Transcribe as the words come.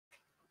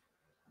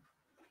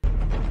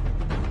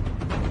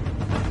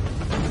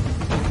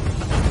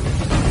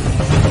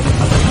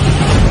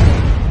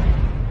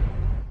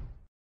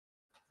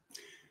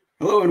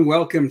Hello and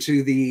welcome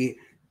to the,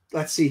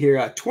 let's see here,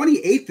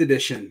 28th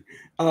edition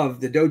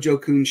of the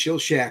Dojo Kun Shill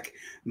Shack.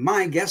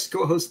 My guest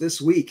co-host this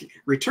week,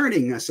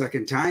 returning a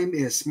second time,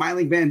 is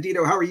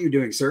SmilingBandito. How are you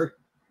doing, sir?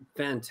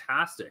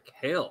 Fantastic.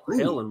 Hail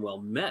and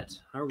well met.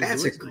 How are we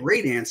That's doing a today?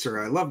 great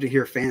answer. I love to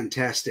hear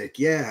fantastic.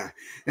 Yeah,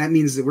 that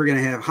means that we're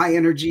going to have high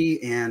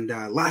energy and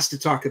lots to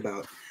talk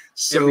about.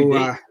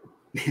 So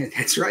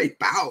that's right.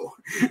 Bow.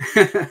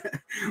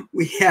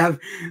 we have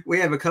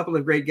a couple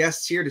of great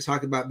guests here to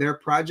talk about their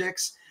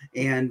projects,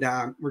 and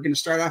we're going to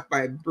start off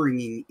by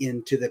bringing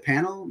into the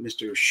panel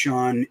Mr.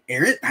 Sean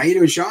Ahrendt. How you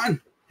doing,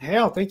 Sean?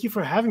 Hell, thank you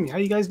for having me. How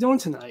you guys doing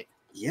tonight?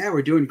 Yeah,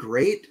 we're doing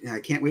great. I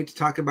can't wait to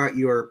talk about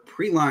your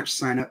pre-launch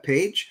sign-up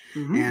page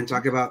and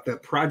talk about the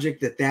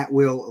project that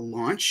will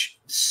launch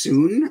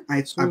soon,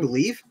 I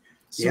believe.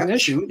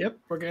 Soonish. Soon. Yep,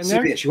 we're getting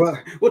there. Soonish. Well,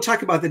 we'll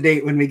talk about the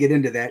date when we get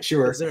into that,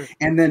 sure. Yes,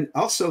 and then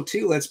also,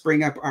 too, let's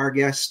bring up our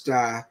guest,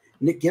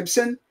 Nick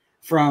Gibson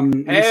from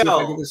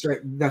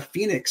the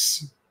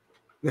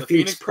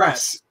Phoenix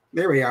Press.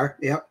 There we are.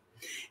 Yep.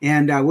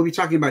 And we'll be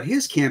talking about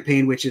his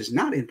campaign, which is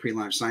not in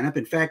pre-launch sign-up.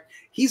 In fact,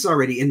 he's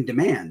already in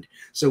demand.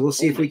 So we'll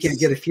see if we can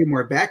get a few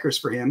more backers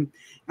for him.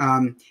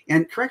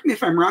 And correct me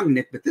if I'm wrong,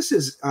 Nick, but this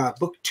is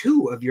book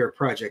 2 of your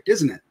project,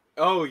 isn't it?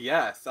 Oh,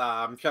 yes.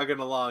 I'm chugging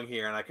along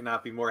here, and I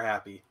cannot be more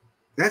happy.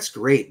 That's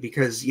great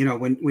because, you know,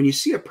 when you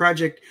see a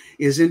project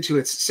is into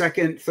its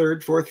second,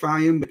 third, fourth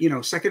volume, but, you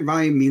know, second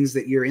volume means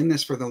that you're in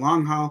this for the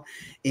long haul.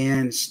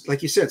 And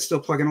like you said,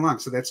 still plugging along.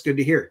 So that's good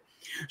to hear.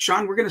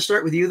 Sean, we're going to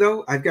start with you,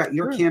 though. I've got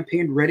your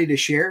campaign ready to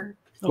share.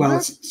 Okay. Well,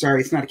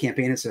 it's not a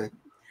campaign. It's a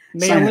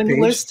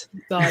mailing list.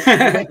 Coach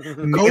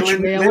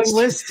mailing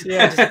list.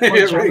 Yeah,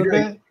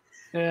 right.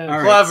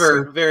 Yeah.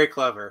 Clever. Right, very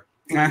clever.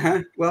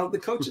 Well, the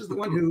coach is the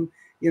one who,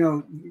 you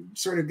know,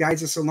 sort of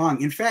guides us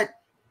along. In fact,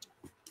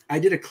 I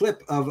did a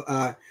clip of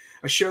a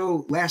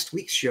show, last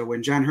week's show,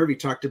 when John Hervey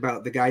talked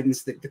about the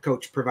guidance that the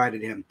coach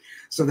provided him.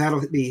 So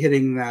that'll be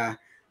hitting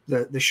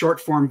the short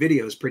form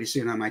videos pretty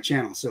soon on my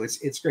channel. So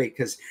it's great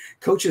because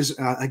Coach is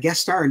a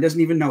guest star and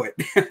doesn't even know it.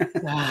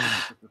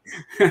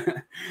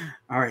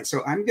 All right.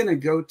 So I'm going to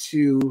go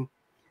to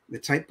the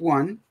type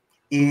 1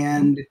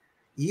 and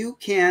you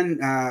can,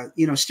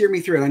 steer me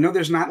through it. I know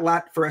there's not a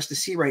lot for us to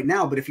see right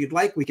now, but if you'd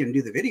like, we can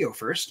do the video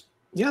first.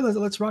 Yeah,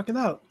 let's rock it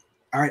out.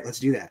 All right, let's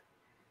do that.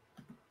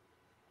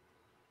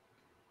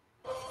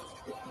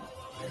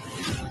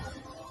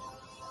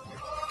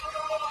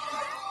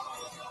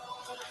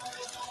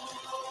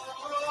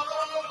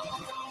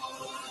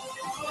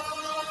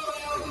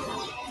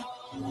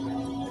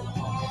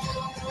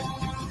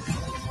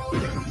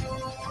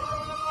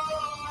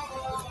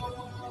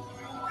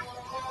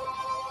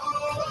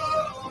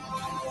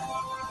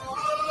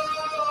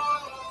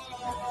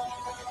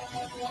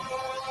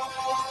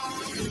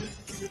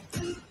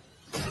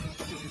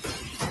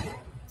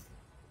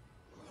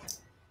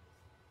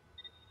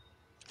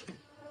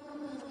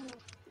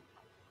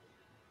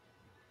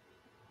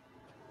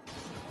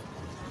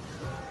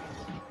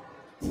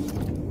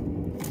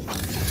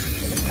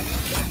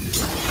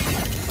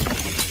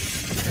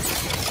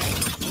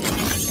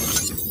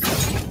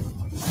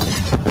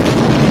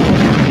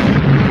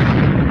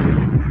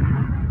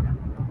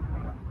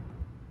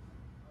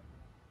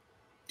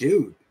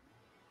 Dude.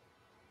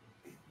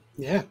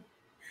 Yeah.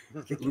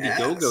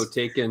 Go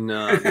taking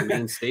the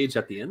main stage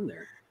at the end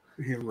there.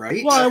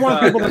 Right. Well, I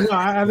want people to know.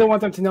 I don't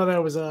want them to know that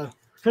it was a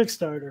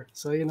Kickstarter.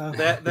 So, you know.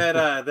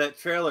 That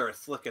trailer is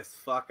slick as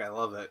fuck. I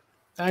love it.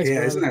 Thanks, yeah,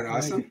 brother. Isn't that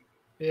awesome?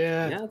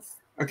 Yeah.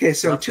 Okay,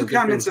 so 2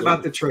 comments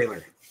about the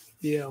trailer.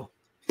 Yeah.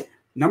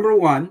 Number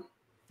 1,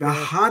 the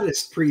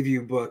hottest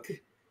preview book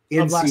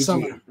in of last CG.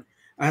 Summer.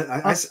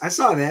 I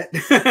saw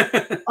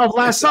that. Of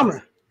last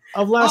summer.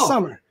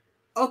 Summer.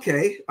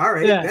 Okay, all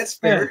right, that's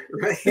fair,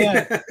 right?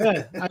 Yeah.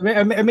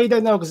 I made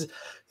that note because,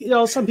 you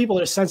know, some people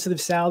are sensitive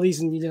Sallies,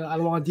 and you know I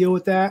don't want to deal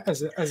with that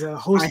as a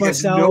host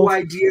myself. I have no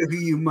idea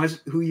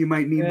who you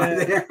might mean by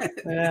that.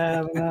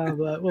 Yeah, no,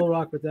 but we'll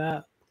rock with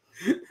that.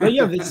 But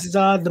yeah, this is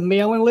the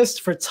mailing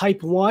list for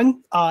Type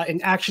 1,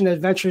 an action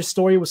adventure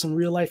story with some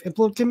real life I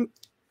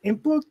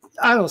don't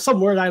know,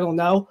 some word I don't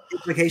know.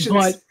 Implications.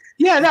 But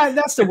yeah,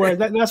 that's the word.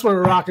 That's what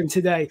we're rocking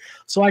today.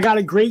 So I got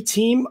a great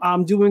team.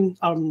 I'm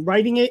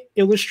writing it,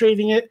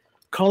 illustrating it,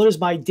 colors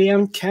by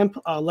Dan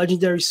Kemp, a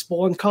legendary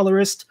Spawn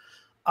colorist.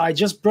 I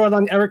just brought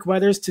on Eric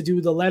Weathers to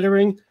do the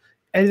lettering.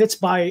 Edits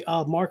by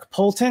Mark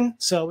Polton.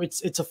 So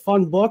it's a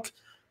fun book.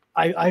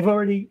 I've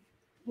already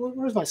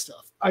where's my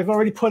stuff? I've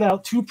already put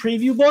out 2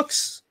 preview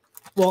books.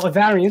 Well, a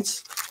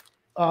variants.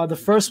 The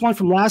first one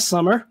from last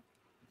summer,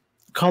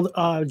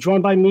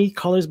 drawn by me,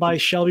 colors by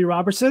Shelby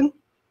Robertson.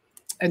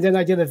 And then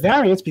I did a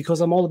variant because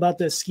I'm all about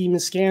the scheme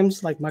and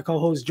scams, like my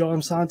co-host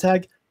Joram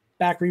Sontag,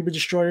 Back Reaper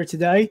Destroyer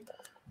today.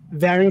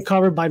 Variant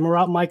cover by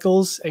Marat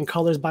Michaels and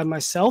colors by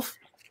myself.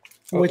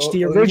 Which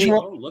the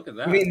original. Look at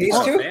that. You mean these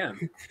two?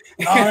 Fan.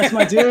 Oh, that's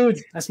my dude.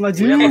 That's my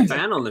dude. We have a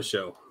fan on the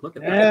show. Look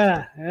at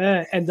that.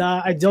 Yeah. And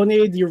I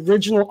donated the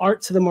original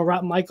art to the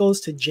Marat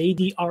Michaels to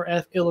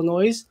JDRF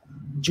Illinois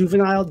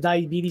Juvenile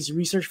Diabetes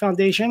Research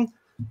Foundation.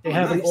 They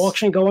have an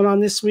auction going on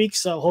this week,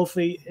 so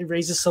hopefully it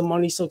raises some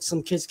money so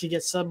some kids can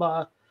get some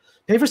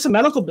pay for some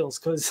medical bills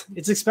because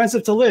it's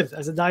expensive to live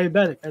as a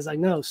diabetic, as I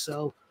know.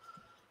 So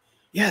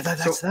yeah,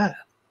 that's that.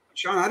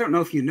 Sean, I don't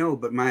know if you know,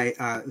 but my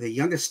the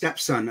youngest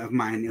stepson of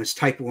mine was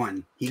type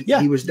 1.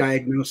 He was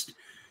diagnosed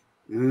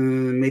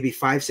maybe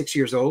 5-6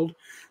 years old,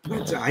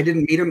 but I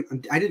didn't meet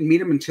him. I didn't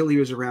meet him until he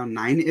was around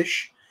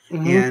 9-ish,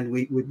 and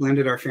we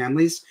blended our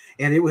families,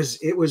 and it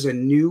was a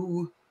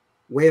new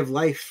way of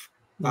life.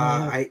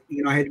 I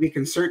had to be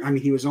concerned. I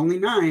mean, he was only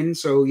 9,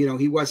 so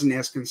he wasn't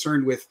as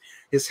concerned with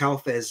his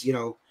health as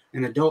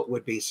an adult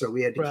would be. So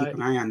we had to keep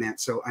an eye on that.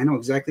 So I know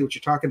exactly what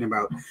you're talking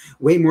about,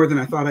 way more than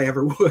I thought I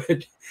ever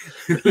would.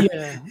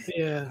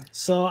 Yeah.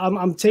 So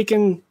I'm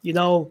taking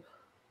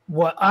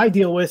what I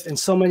deal with and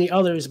so many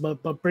others,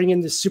 but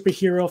bringing the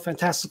superhero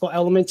fantastical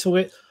element to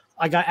it.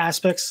 I got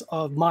aspects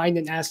of Mind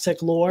and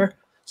Aztec lore,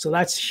 so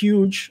that's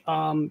huge.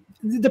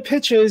 The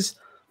pitch is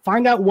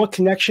find out what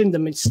connection the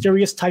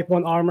mysterious Type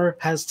 1 armor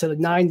has to the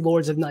 9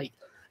 Lords of Night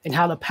and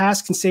how the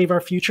past can save our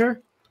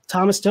future.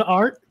 Thomas the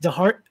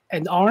Heart,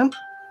 and Arm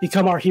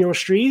become our hero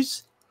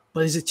streaves,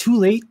 but is it too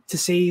late to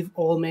save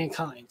all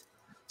mankind?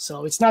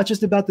 So it's not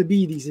just about the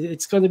beaties.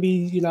 It's going to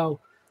be,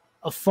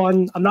 a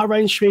fun, I'm not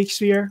writing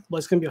Shakespeare, but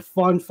it's going to be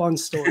a fun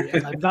story.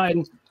 And I've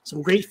gotten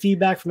some great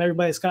feedback from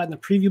everybody that's gotten the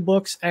preview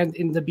books and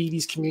in the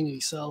beaties community.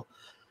 So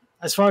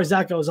as far as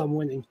that goes, I'm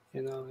winning,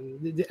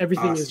 and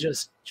everything is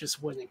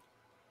just winning.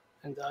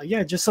 And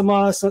just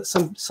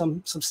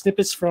some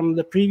snippets from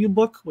the preview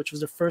book, which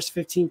was the first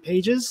 15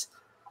 pages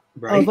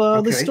of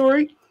the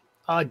story.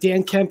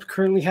 Dan Kemp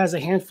currently has a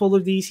handful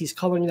of these. He's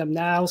coloring them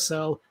now.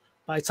 So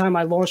by the time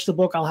I launch the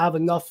book, I'll have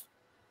enough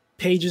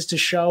pages to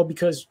show,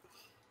 because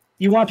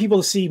you want people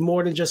to see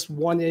more than just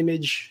one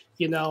image,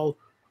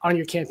 on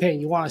your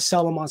campaign. You want to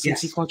sell them on some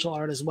sequential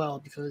art as well,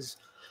 because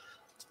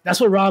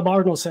that's what Rob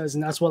Arnold says,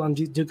 and that's what I'm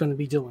going to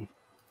be doing.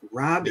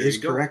 Rob is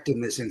correct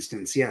in this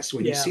instance. Yes,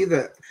 when you see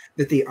that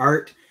the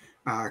art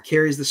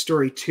carries the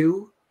story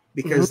too,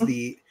 because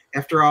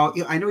after all,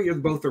 I know you're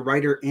both the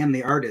writer and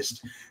the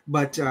artist,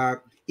 but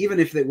even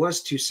if it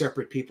was two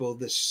separate people,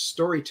 the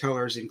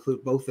storytellers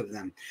include both of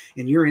them.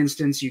 In your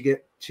instance, you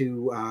get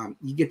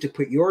to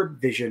put your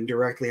vision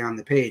directly on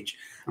the page.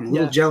 I'm a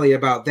little jelly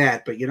about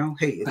that, but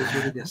hey, it is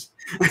what it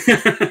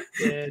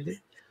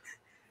is.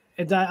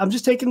 And I'm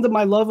just taking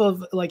my love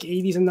of like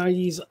 80s and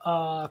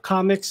 90s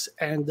comics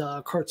and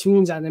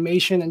cartoons,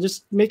 animation, and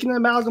just making an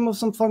amalgam of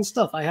some fun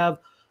stuff. I have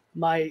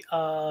my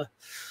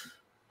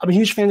I'm a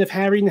huge fan of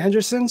Harry and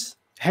Hendricksons.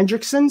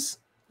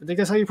 I think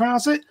that's how you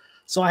pronounce it.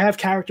 So I have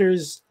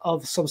characters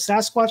of some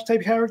Sasquatch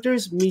type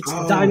characters meets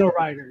Dino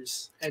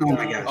Riders. And, oh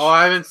my gosh!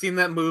 I haven't seen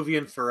that movie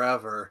in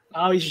forever.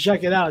 Oh, you should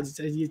check it out.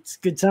 It's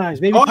good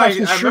times. Maybe I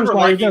remember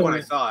liking it when I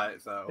saw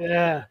it. So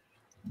yeah.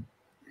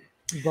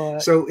 But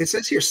so it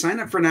says here, sign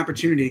up for an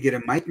opportunity to get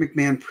a Mike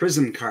McMahon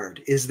Prism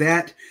card. Is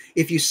that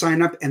if you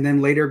sign up and then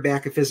later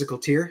back a physical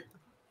tier?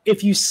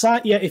 If you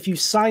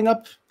sign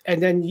up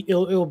and then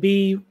it'll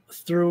be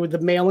through the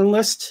mailing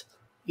list.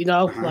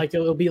 Like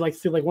it'll be like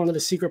through like one of the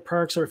secret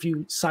perks, or if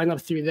you sign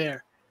up through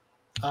there.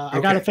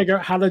 I got to figure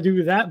out how to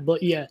do that,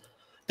 but yeah,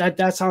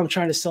 that's how I'm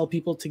trying to sell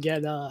people to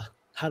get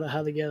how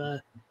to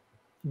get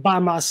buy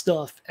my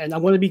stuff. And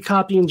I'm going to be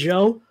copying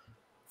Joe.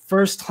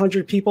 First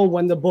 100 people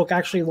when the book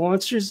actually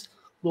launches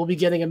will be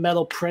getting a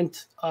metal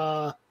print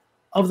of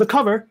the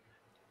cover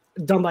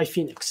done by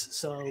Phoenix.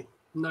 So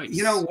nice.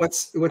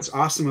 What's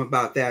awesome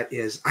about that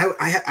is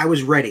I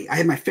was ready. I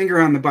had my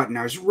finger on the button.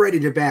 I was ready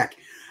to back.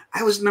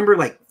 I was number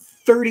like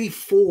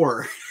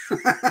 34.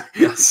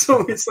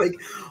 So it's like,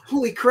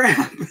 holy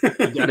crap.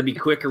 You got to be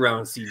quick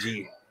around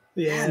CG.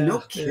 Yeah,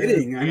 no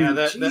kidding. I mean,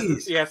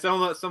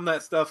 some of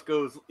that stuff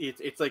goes.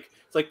 It's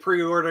like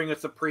pre-ordering a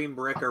Supreme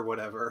brick or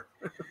whatever.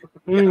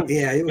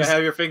 Yeah, you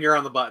have your finger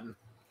on the button.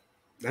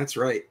 That's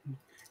right.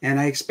 And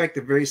I expect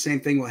the very same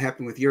thing will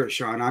happen with yours,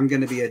 Sean. I'm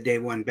going to be a day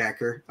one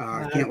backer.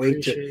 Can't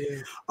wait to.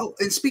 You. Oh,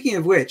 and speaking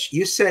of which,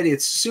 you said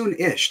it's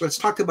soon-ish. Let's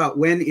talk about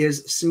when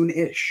is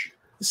soon-ish.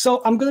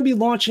 So I'm going to be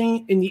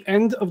launching in the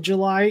end of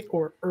July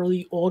or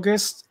early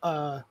August.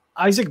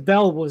 Isaac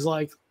Bell was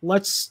like,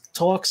 let's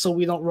talk so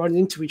we don't run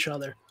into each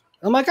other.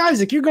 I'm like,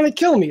 Isaac, you're going to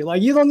kill me.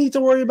 Like, you don't need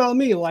to worry about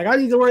me. Like, I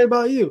need to worry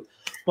about you.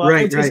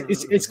 But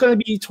it's going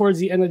to be towards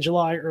the end of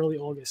July, early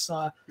August.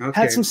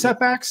 Had some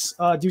setbacks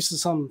due to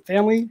some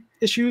family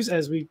issues,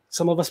 as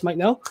some of us might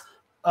know.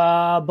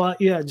 But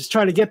yeah, just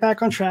trying to get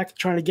back on track,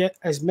 trying to get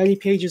as many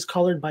pages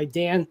colored by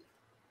Dan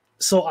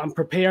so I'm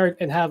prepared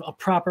and have a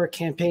proper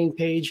campaign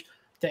page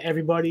that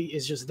everybody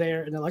is just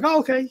there and they're like, oh,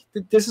 okay,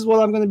 this is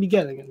what I'm going to be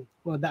getting, and I'm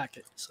going to back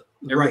it. So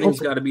everything's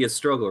got to be a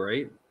struggle,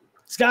 right?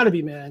 It's got to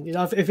be, man.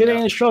 If it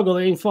ain't a struggle,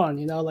 it ain't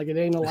fun. Like it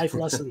ain't a life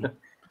lesson.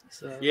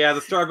 So yeah,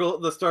 the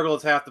struggle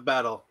is half the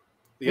battle.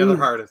 The other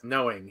part is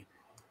knowing.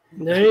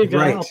 There you go.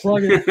 Right.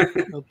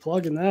 I'll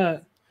plug in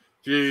that.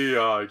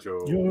 G.I.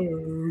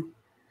 Joe.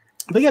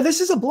 But yeah, this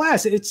is a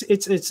blast.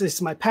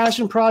 It's my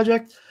passion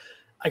project.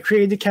 I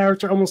created the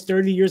character almost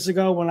 30 years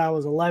ago when I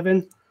was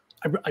 11.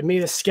 I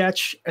made a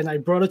sketch and I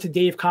brought it to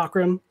Dave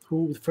Cockrum,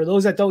 who, for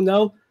those that don't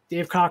know,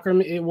 Dave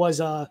Cockrum. It was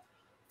a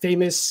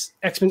famous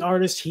X-Men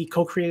artist. He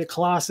co-created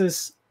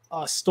Colossus,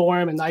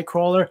 Storm, and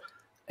Nightcrawler,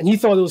 and he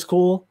thought it was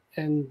cool.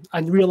 And I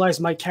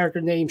realized my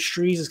character name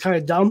Streez is kind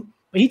of dumb,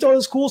 but he thought it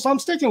was cool, so I'm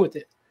sticking with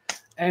it.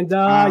 And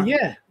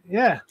yeah.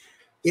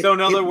 So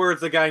in other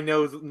words, the guy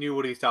knew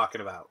what he's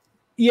talking about.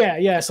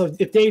 Yeah. So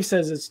if Dave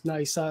says it's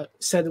nice,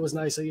 said it was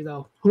nice, so you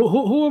know,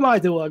 who am I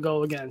to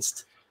go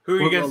against? Who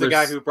are you against the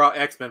guy who brought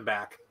X-Men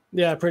back?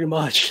 Yeah, pretty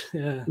much.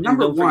 Yeah. Don't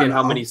forget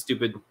how many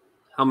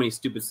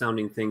stupid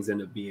sounding things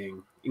end up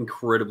being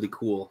incredibly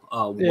cool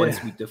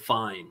once we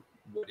define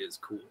what is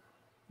cool.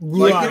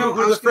 Like, Yeah. You know,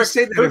 I was going to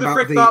say that who the about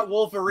frick the... thought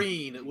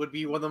Wolverine would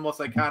be one of the most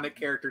iconic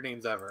character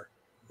names ever?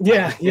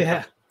 Yeah.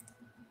 I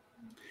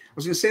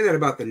was going to say that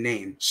about the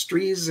name.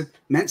 Streez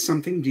meant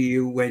something to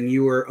you when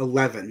you were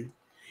 11,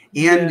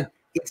 and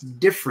it's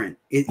different.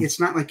 It's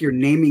not like you're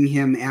naming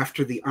him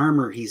after the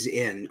armor he's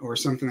in or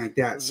something like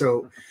that.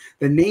 So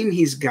the name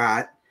he's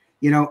got,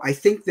 you know, I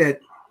think that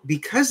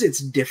because it's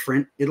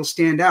different, it'll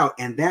stand out,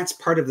 and that's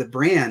part of the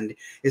brand,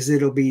 is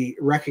it'll be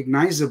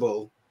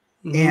recognizable,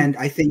 and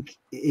I think,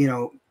 you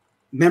know,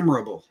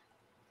 memorable.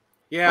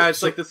 Yeah,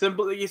 it's like the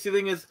simple. You see, the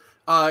thing is,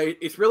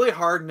 it's really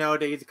hard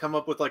nowadays to come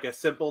up with like a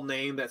simple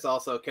name that's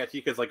also catchy,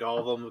 because like all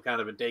of them have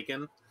kind of been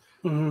taken.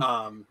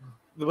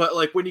 But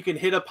like when you can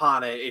hit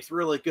upon it, it's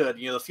really good.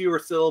 You know, the fewer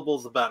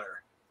syllables, the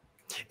better.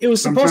 It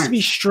was supposed to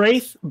be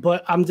Straith,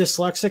 but I'm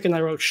dyslexic and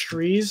I wrote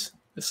Streez,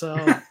 so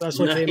that's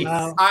what came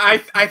out. I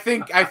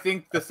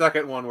think the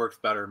second one works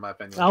better in my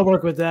opinion. I'll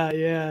work with that,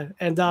 yeah.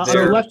 And on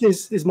the left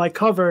is my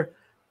cover,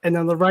 and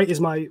on the right is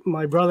my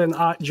brother and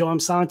aunt Joam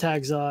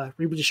Sontag's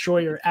Reaper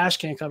Destroyer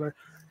Ashcan cover.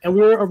 And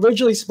we were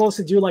originally supposed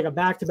to do like a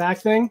back-to-back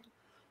thing.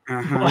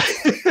 Threw me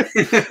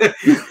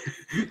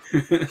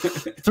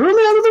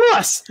under the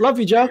bus. Love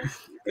you, Joe.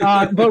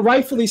 But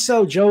rightfully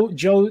so.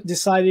 Joe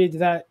decided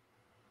that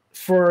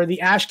for the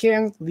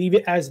Ashcan, leave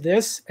it as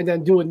this, and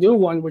then do a new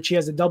one, which he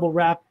has a double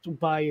wrap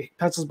by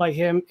pencils by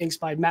him, inks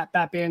by Matt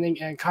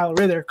Batbanning and Kyle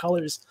Ritter,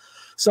 colors.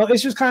 So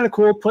it's just kind of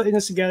cool putting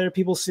this together.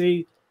 People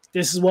see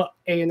this is what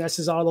A&S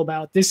is all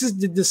about. This is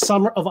the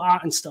summer of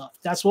art and stuff.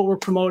 That's what we're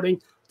promoting.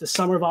 The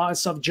summer of art and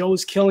stuff.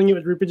 Joe's killing it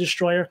with Reaper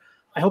Destroyer.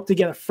 I hope to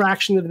get a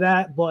fraction of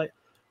that, but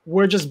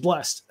we're just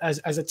blessed as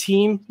a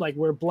team. Like,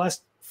 we're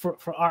blessed for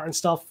art and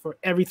stuff, for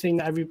everything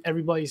that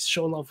everybody's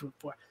showing love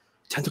for.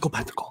 Tentacle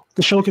Pentacle.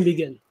 The show can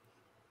begin.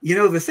 You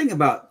know, the thing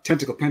about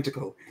Tentacle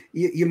Pentacle,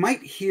 you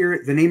might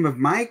hear the name of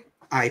my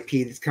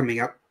IP that's coming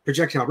up,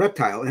 Projectile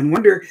Reptile, and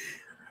wonder,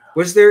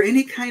 was there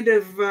any kind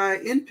of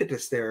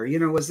impetus there? You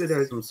know, was it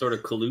some sort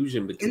of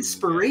collusion between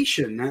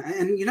inspiration?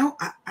 And, you know,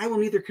 I will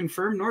neither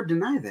confirm nor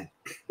deny that.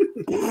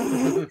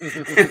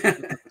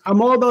 I'm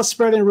all about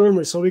spreading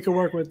rumors, so we can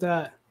work with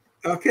that.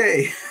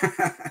 Okay.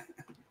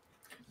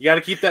 You got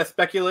to keep that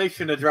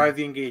speculation to drive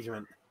the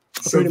engagement.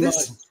 So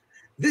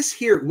this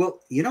here, well,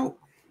 you know,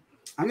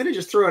 I'm going to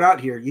just throw it out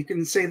here. You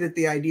can say that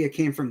the idea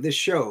came from this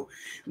show.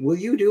 Will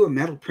you do a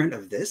metal print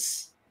of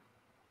this?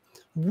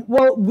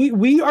 Well,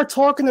 we are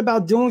talking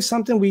about doing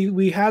something.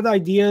 We had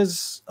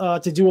ideas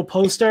to do a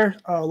poster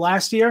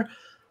last year,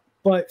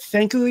 but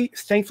thankfully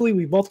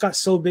we both got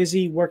so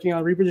busy working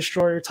on Reaper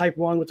Destroyer Type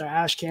 1 with our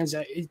ash cans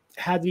that it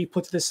had to be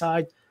put to the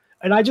side.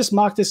 And I just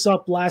mocked this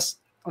up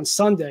on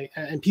Sunday,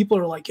 and people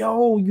are like,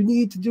 yo, you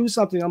need to do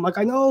something. I'm like,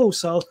 I know.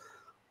 So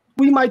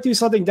we might do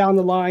something down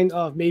the line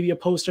of maybe a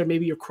poster,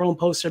 maybe a chrome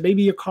poster,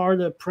 maybe a card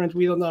to print.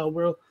 We don't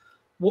know.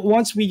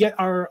 Once we get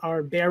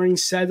our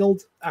bearings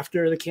settled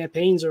after the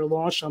campaigns are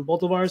launched on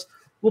both of ours,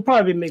 we'll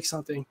probably make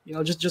something, you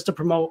know, just to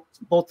promote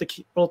both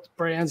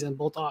brands and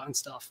both art and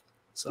stuff.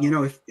 So, you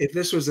know, if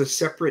this was a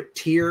separate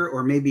tier,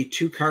 or maybe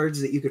two cards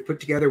that you could put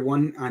together,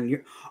 one on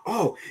your,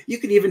 you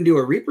could even do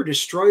a Reaper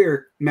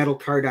Destroyer metal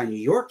card on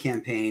your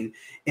campaign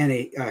and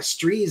a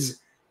Streez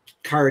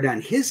card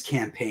on his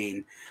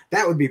campaign.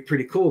 That would be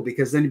pretty cool,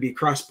 because then it'd be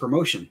cross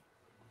promotion.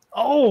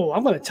 Oh,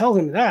 I'm going to tell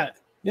him that.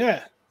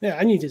 Yeah. Yeah,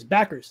 I need his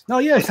backers. No,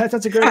 yeah,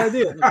 that's a great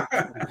idea.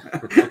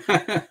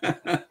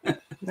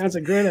 That's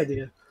a great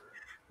idea.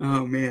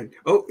 Oh, man.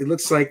 Oh, it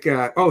looks like,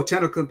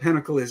 Tentacle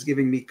Pentacle is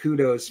giving me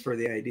kudos for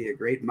the idea.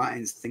 Great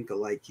minds think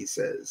alike, he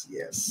says.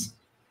 Yes.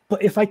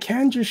 But if I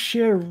can just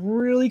share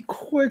really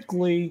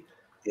quickly.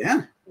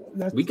 Yeah.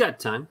 We got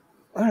time.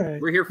 All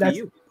right. We're here for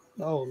you.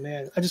 Oh,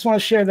 man. I just want to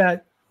share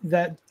that.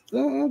 Go.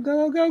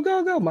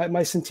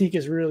 My Cintiq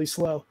is really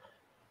slow.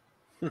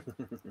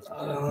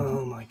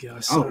 Oh, my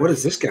gosh. Oh, what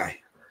is this guy?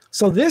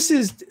 So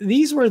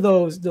these were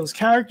those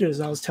characters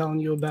I was telling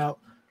you about.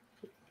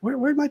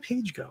 Where'd my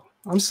page go?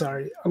 I'm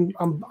sorry. I'm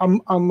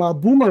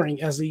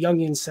boomerang, as the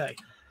youngins say.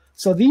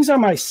 So these are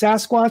my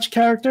Sasquatch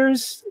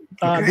characters.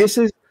 Okay. This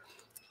is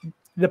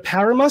the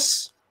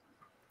Paramus.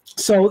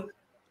 So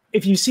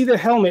if you see the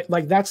helmet,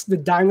 like, that's the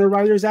Dino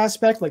Riders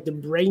aspect, like the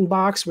brain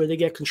box where they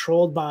get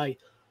controlled by,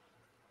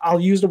 I'll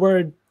use the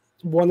word,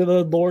 one of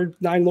the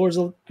nine lords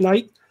of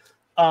night.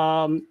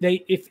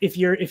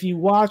 If you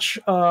watch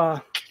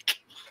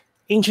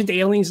Ancient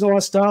Aliens and all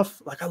that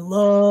stuff, like, I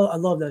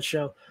love that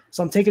show.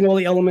 So I'm taking all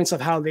the elements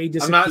of how they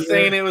disappear. I'm not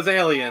saying it was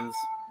aliens.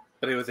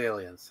 But it was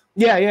aliens.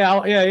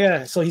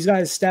 Yeah. So he's got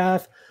his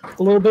staff,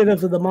 a little bit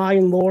of the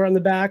Mayan lore on the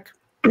back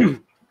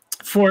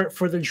for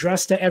the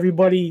dress that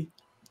everybody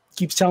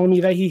keeps telling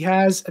me that he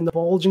has, and the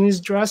bulge in his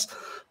dress.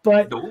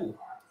 But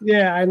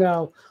yeah, I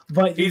know.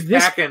 But he's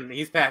packing.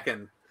 He's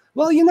packing.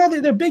 Well,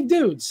 they're big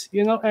dudes,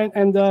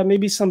 and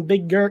maybe some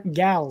big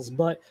gals,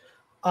 but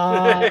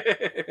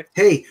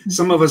hey,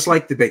 some of us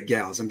like the big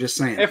gals. I'm just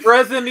saying. If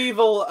Resident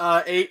Evil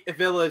 8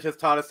 Village has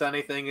taught us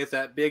anything, is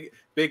that big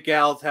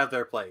gals have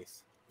their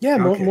place. Yeah,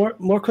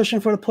 more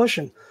cushion for the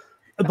pushing.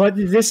 But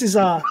this is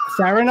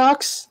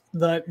Tharanox.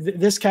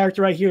 This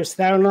character right here is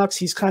Tharanox.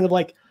 He's kind of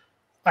like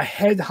a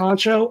head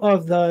honcho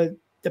of the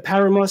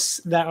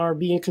Paramus that are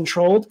being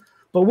controlled.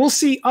 But we'll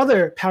see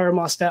other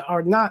Paramus that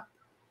are not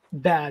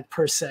bad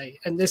per se,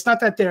 and it's not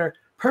that they're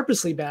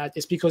purposely bad.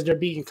 It's because they're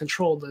being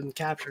controlled and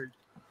captured.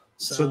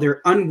 So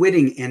they're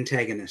unwitting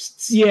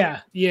antagonists. Yeah.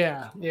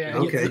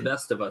 Okay, the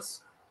best of us.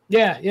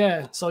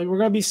 Yeah. So we're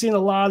going to be seeing a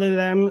lot of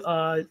them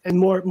and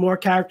more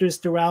characters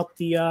throughout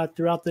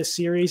this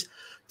series.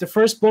 The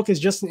first book is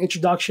just an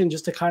introduction,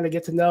 just to kind of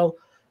get to know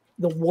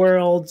the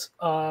world,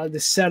 the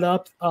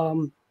setup.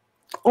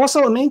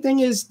 Also, the main thing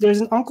is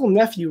there's an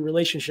uncle-nephew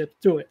relationship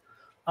through it.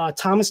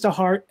 Thomas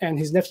DeHart and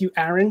his nephew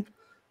Aaron.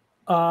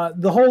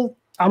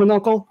 I'm an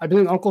uncle. I've been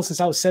an uncle since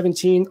I was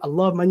 17. I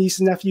love my niece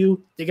and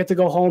nephew. They get to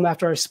go home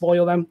after I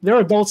spoil them. They're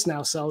adults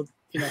now, so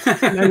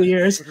many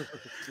years.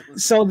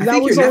 So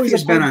that was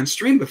always been on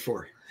stream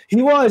before.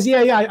 He was,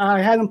 yeah. I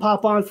had him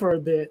pop on for a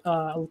bit.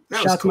 Shout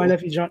out to my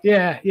nephew John.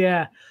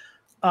 Yeah.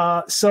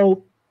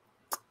 So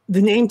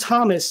the name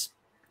Thomas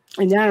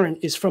and Aaron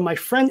is from my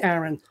friend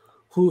Aaron,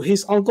 who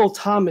his uncle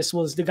Thomas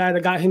was the guy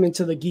that got him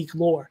into the geek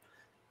lore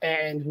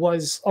and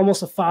was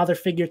almost a father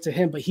figure to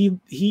him, but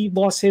he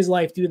lost his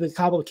life due to the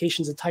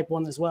complications of type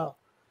 1 as well.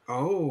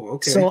 Oh,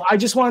 okay. So I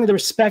just wanted to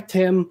respect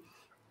him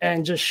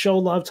and just show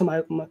love to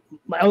my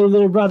other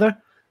little brother,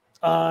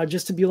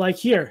 just to be like,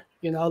 here,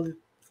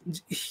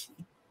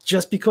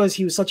 just because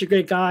he was such a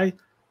great guy,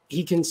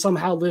 he can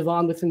somehow live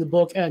on within the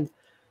book. And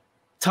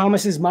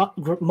Thomas's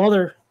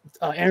mother,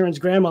 Aaron's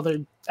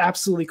grandmother,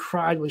 absolutely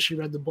cried when she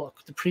read the book,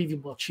 the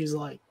preview book. She's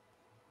like,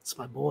 it's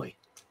my boy.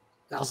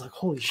 I was like,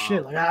 holy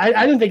shit. Like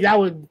I didn't think that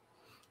would,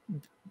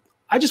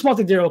 I just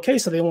wanted they're okay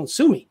so they won't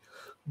sue me.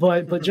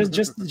 But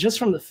just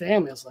from the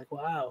family, I was like,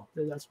 wow,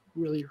 that's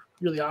really,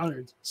 really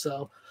honored.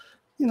 So,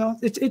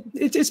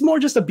 it's more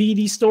just a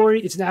BD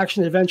story. It's an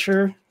action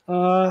adventure.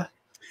 But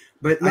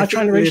not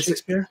trying to raise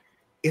Shakespeare.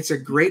 It's a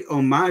great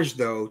homage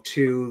though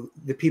to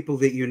the people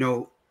that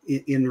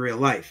in real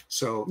life.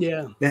 So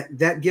yeah,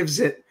 that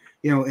gives it,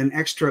 an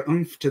extra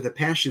oomph to the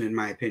passion, in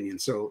my opinion.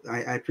 So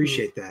I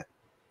appreciate that.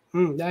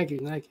 Thank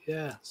you.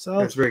 Yeah, so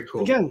that's very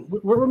cool. Again,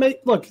 we're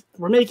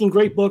making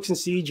great books in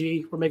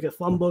CG. We're making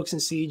fun books in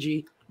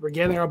CG. We're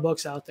getting our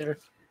books out there.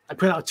 I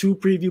put out 2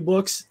 preview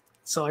books,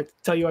 so I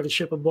tell you how to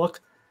ship a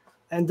book,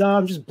 and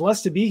I'm just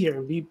blessed to be here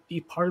and be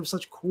part of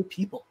such cool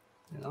people.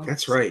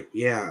 That's right.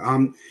 Yeah.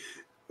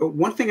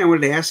 One thing I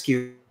wanted to ask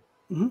you.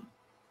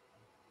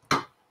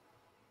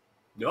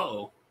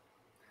 No.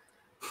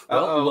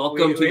 Well,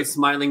 welcome to the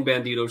Smiling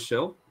Bandito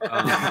show.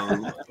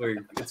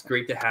 It's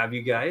great to have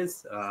you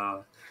guys.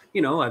 I've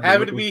been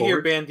happy to be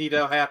here,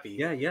 Bandito. Happy.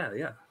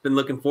 Yeah. Been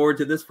looking forward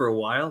to this for a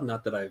while.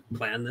 Not that I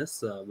planned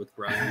this with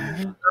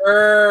Brian.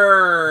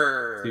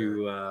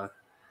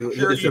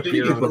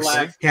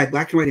 Had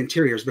black and white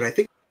interiors, but I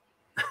think.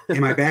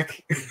 Am I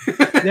back?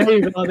 There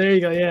you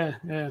go. Yeah.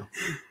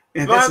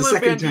 And that's the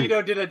second Bandito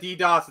time. did a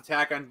DDoS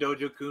attack on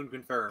Dojo Kun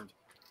confirmed.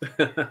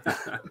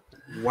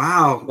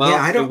 Wow. Well,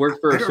 I don't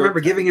remember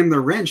giving him the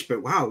wrench,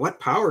 but wow,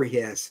 what power he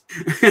has.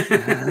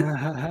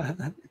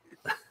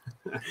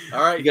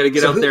 All right. You got to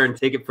get out there and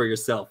take it for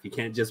yourself. You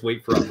can't just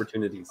wait for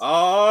opportunities.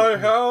 I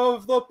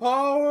have the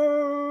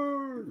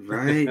power.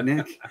 Right,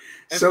 Nick.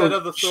 Instead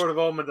of the Sword of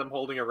Omens, I'm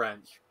holding a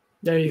wrench.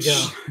 There you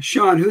go.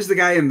 Sean, who's the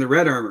guy in the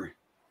red armor?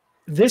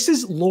 This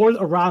is Lord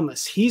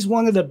Aramis. He's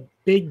one of the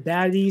big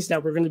baddies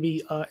that we're going to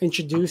be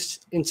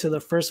introduced into the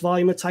first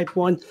volume of Type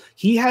 1.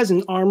 He has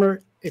an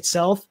armor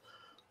itself.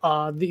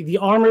 The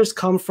armors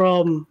come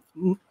from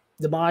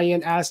the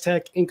Mayan,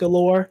 Aztec, Inca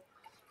lore.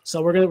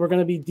 So we're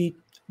gonna be deep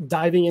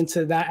diving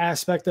into that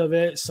aspect of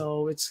it.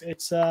 So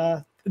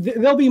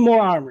there'll be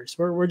more armors.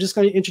 We're just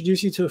going to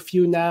introduce you to a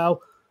few now.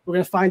 We're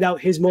going to find out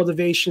his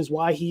motivations,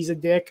 why he's a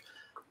dick,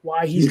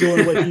 why he's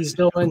doing what he's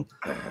doing,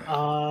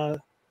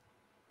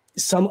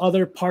 some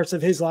other parts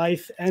of his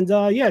life. And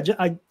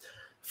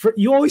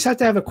you always have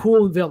to have a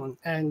cool villain.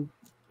 And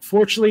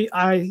fortunately,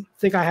 I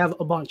think I have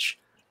a bunch.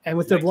 And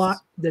with the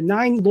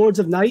 9 Lords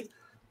of Night,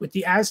 with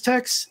the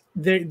Aztecs,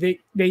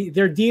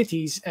 they're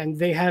deities and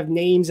they have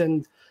names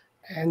and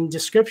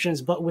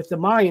descriptions. But with the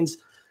Mayans,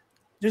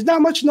 there's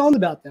not much known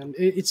about them.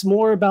 It's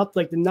more about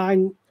like the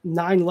nine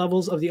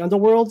levels of the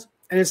underworld.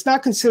 And it's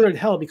not considered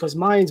hell because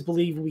Mayans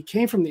believe we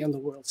came from the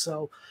underworld.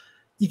 So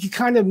you can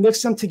kind of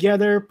mix them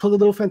together, put a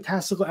little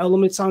fantastical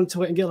elements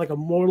onto it and get like a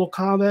Mortal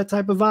Kombat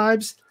type of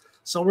vibes.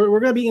 So we're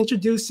going to be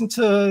introduced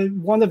into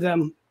one of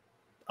them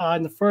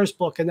in the first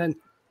book and then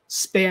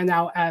span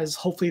out as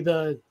hopefully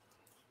the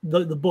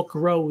the book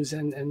grows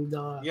and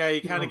yeah,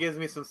 he kind of gives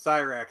me some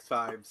Cyrax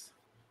vibes.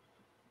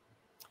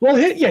 Well,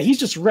 yeah, he's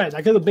just red.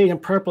 I could have made him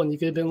purple, and you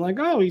could have been like,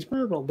 "Oh, he's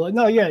purple," but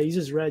no, yeah, he's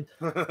just red.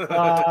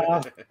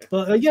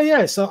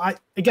 Yeah. So I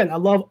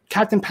love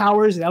Captain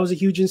Powers. That was a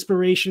huge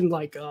inspiration,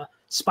 like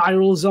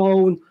Spiral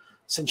Zone,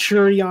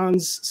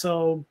 Centurions.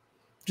 So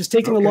just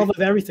taking the love of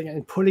everything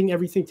and putting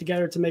everything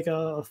together to make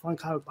a fun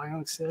comic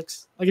Bionic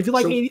 6. Like if you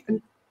like 80,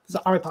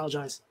 I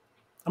apologize.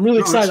 I'm really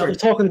excited. They're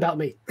talking about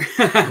me.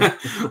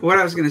 What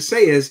I was going to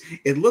say is,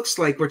 it looks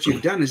like what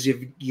you've done is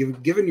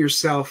you've given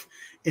yourself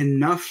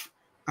enough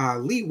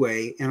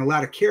leeway and a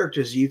lot of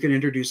characters you can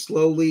introduce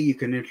slowly. You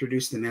can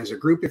introduce them as a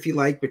group if you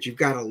like, but you've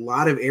got a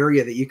lot of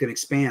area that you can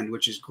expand,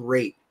 which is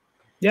great.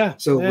 Yeah.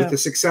 So with the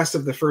success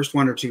of the first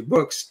 1 or 2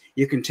 books,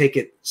 you can take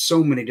it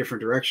so many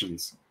different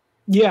directions.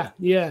 Yeah.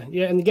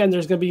 And again,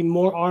 there's going to be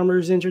more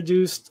armors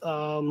introduced,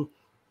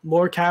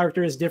 more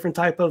characters, different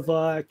type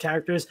of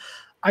characters.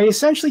 I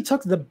essentially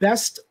took the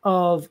best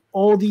of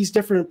all these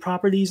different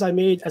properties I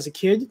made as a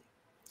kid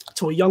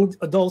to a young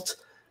adult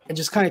and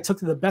just kind of took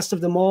the best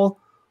of them all,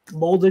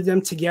 molded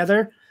them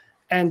together.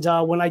 And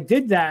when I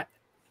did that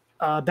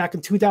back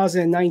in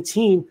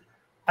 2019,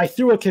 I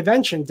threw a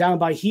convention down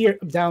by here,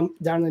 down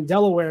in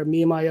Delaware,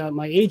 me and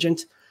my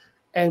agent,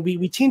 and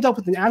we teamed up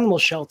with an animal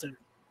shelter.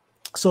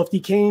 So if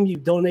you came, you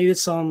donated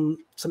some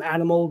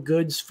animal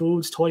goods,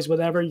 foods, toys,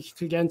 whatever, you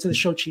could get into the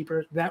show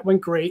cheaper. That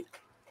went great.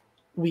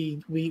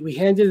 We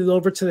handed it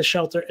over to the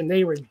shelter, and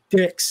they were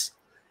dicks.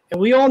 And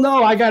we all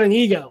know I got an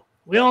ego.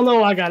 So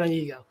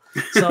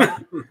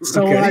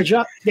when I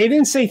dropped, they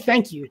didn't say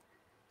thank you.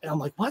 And I'm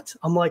like, what?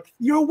 I'm like,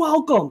 you're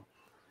welcome.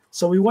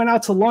 So we went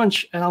out to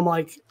lunch, and I'm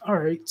like, all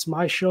right, it's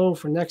my show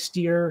for next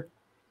year.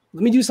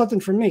 Let me do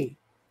something for me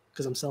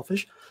because I'm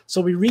selfish.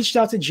 So we reached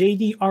out to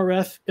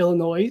JDRF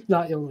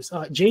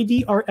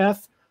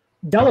JDRF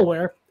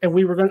Delaware, and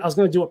I was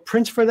going to do a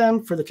print for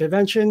them for the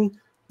convention.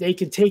 They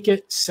could take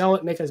it, sell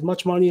it, make as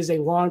much money as they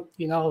want,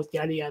 yada,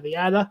 yada,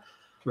 yada.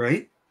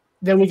 Right.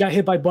 Then we got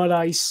hit by Bud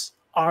Ice.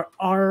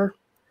 Our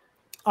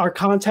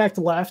contact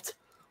left,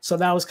 so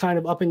that was kind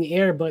of up in the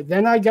air. But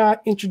then I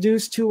got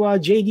introduced to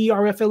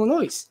JDRF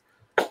Illinois,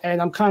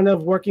 and I'm kind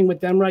of working with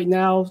them right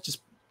now,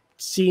 just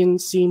seeing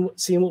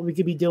what we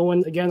could be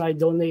doing. Again, I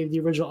donated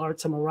the original art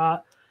to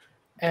Marat.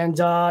 And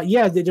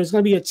there's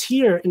going to be a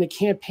tier in the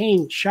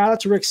campaign. Shout out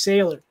to Rick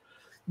Saylor,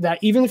 that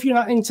even if you're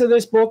not into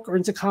this book or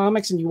into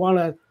comics and you want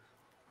to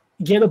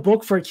get a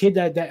book for a kid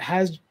that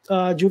has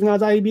juvenile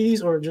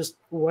diabetes or just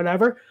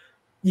whatever,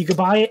 you could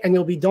buy it and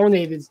it'll be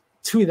donated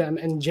to them.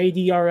 And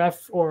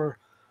JDRF or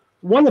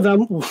one of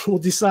them will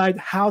decide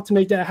how to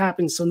make that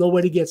happen so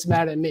nobody gets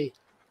mad at me.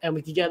 And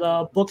we can get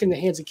a book in the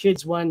hands of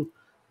kids when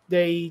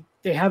they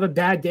have a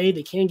bad day.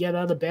 They can't get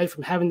out of bed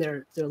from having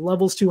their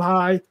levels too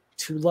high,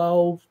 too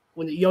low.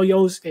 When it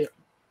yo-yos,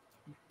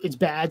 it's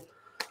bad.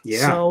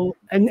 Yeah. So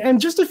and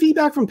just the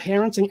feedback from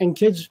parents and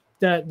kids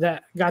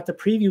that got the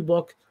preview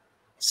book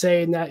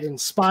saying that it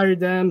inspired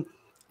them.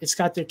 It's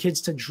got their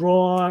kids to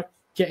draw,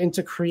 get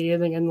into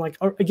creating, and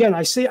again,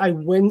 I say I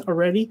win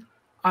already.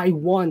 I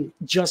won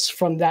just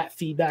from that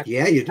feedback.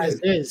 Yeah, you did. As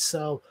is.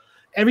 So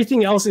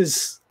everything else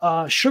is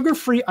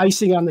sugar-free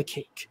icing on the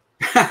cake.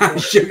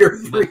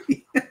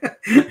 Sugar-free.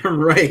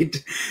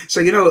 Right.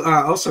 So,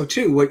 also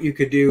too, what you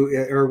could do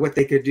or what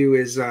they could do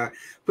is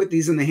put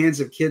these in the hands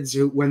of kids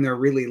when they're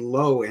really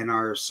low and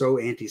are so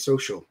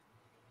antisocial.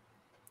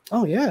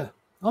 Oh yeah.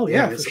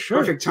 It's a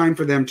perfect time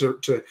for them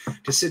to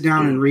sit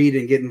down and read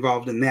and get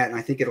involved in that. And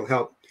I think it'll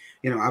help.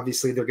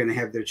 Obviously they're going to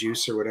have their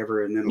juice or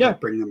whatever, and then it'll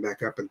bring them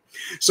back up. And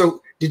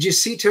so, did you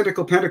see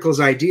Tentacle Pentacle's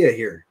idea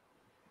here?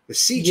 The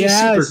CG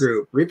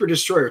Supergroup, Reaper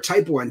Destroyer,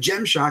 Type 1,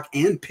 Gem Shock,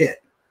 and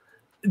Pit.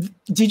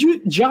 Did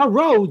you? Ja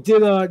Rowe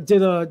did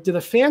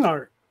a fan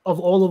art of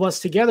all of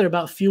us together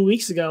about a few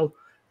weeks ago.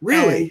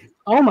 Really?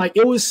 And,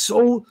 it was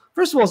so.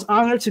 First of all, it's an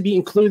honor to be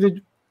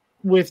included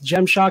with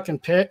Gem Shock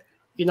and Pit.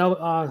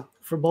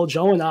 For both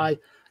Joe and I,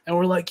 and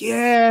we're like,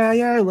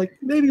 yeah, like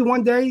maybe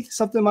one day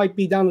something might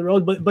be down the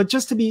road, but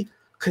just to be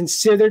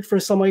considered for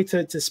somebody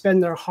to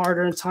spend their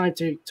hard-earned time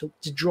to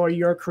draw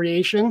your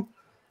creation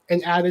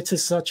and add it to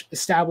such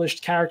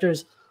established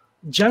characters.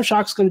 Gem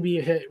Shock's going to be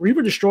a hit.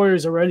 Reaper Destroyer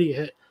is already a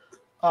hit.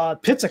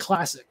 Pit's a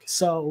classic.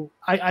 So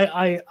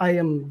I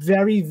am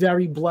very,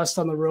 very blessed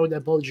on the road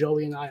that both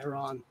Joey and I are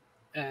on.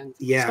 And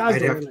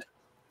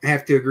I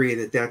have to agree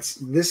that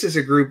this is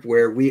a group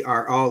where we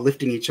are all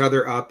lifting each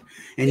other up.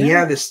 And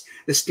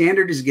the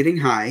standard is getting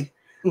high.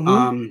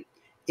 Mm-hmm.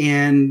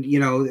 And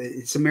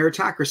it's a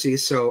meritocracy.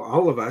 So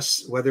all of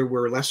us, whether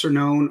we're lesser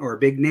known or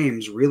big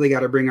names, really got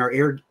to bring our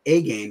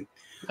A game.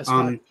 That's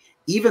right.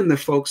 Even the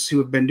folks who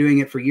have been doing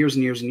it for years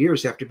and years and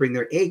years have to bring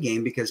their A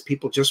game because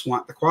people just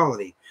want the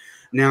quality.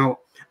 Now,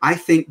 I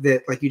think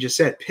that, like you just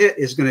said, Pit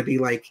is going to be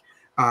like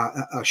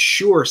a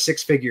sure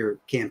 6-figure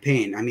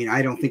campaign. I mean,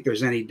 I don't think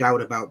there's any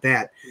doubt about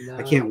that. No.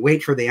 I can't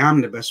wait for the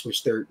omnibus,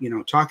 which they're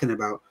talking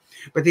about.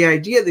 But the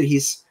idea that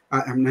he's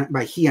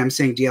I'm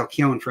saying DL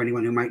Keown for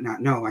anyone who might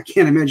not know. I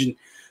can't imagine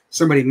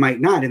somebody might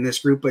not in this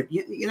group, but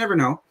you never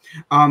know.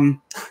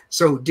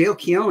 So Dale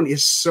Keown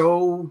is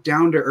so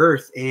down to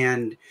earth,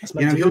 and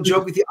he'll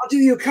joke with you, "I'll do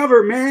you a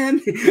cover, man."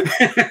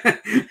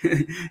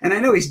 And I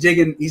know he's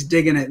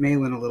digging at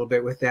Malin a little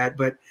bit with that,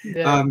 but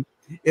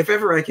if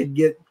ever I could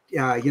get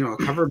a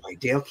cover by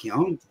Dale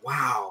Keown,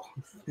 wow.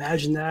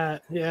 Imagine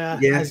that. Yeah.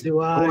 As do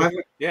I.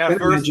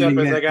 First step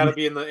is I got to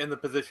be in the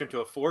position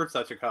to afford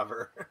such a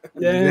cover.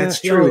 Yeah,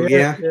 that's true.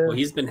 Yeah. Well,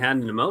 he's been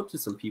handing them out to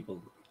some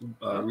people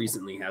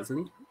recently, hasn't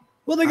he?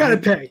 Well, they got to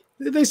pay.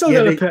 They still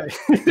got to pay.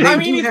 I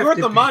mean, he's worth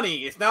the money.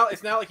 It's not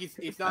like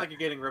he's not like you're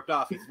getting ripped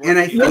off. And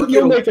I think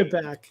you'll make it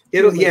back.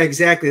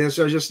 Exactly. That's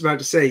what I was just about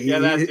to say.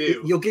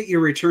 You'll get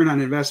your return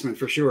on investment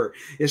for sure.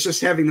 It's just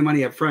having the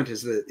money up front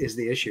is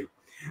the issue.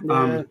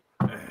 Yeah.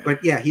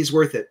 But yeah, he's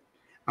worth it.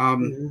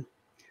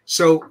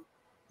 So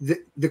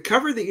the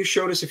cover that you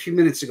showed us a few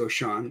minutes ago,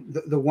 Sean,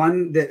 the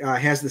one that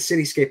has the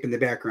cityscape in the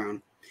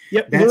background.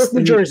 Yep, that's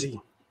New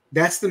Jersey.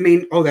 That's the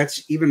main. Oh,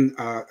 that's even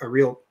a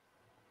real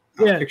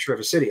picture of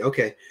a city.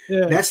 Okay,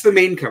 that's the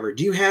main cover.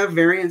 Do you have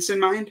variants in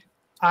mind?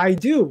 I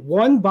do.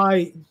 One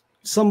by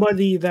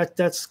somebody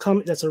that's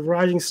a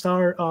rising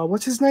star.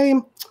 What's his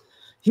name?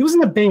 He was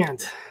in a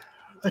band.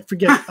 I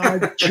forget.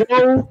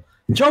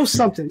 Joe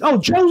something. Oh,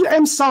 Joe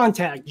M.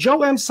 Sontag.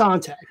 Joe M.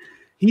 Sontag.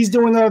 He's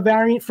doing a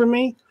variant for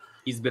me.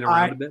 He's been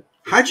around a bit.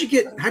 How'd you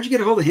get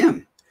a hold of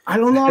him? I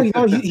don't know.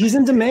 He's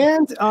in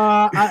demand.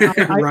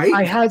 Right?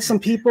 I had some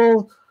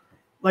people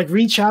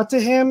reach out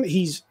to him.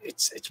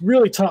 It's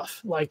really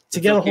tough. To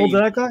get a hold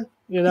of that guy.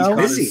 He's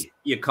busy.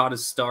 You caught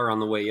his star on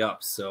the way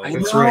up, so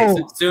that's right.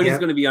 Soon he's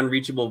going to be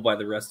unreachable by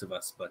the rest of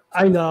us. But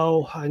I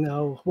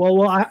know.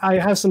 Well, I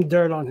have some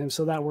dirt on him,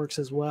 so that works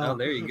as well. Oh,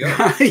 there you go.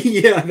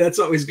 Yeah, that's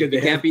always good.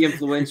 You can't be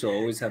influential.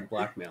 Always have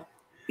blackmail.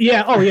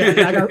 Yeah. Oh,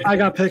 yeah. I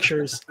got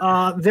pictures.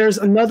 There's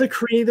another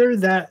creator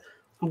that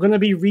I'm going to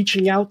be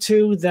reaching out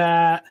to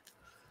that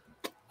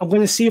I'm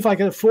going to see if I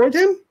can afford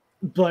him.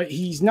 But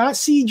he's not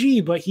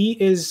CG, but he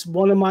is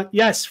one of my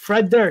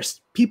Fred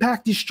Durst,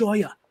 P-Pack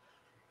Destroyer.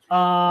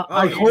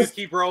 I hope just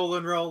keep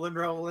rolling.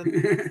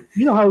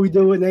 You know how we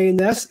do it in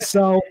A&S.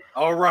 So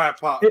all right,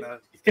 partner.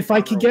 If I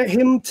could get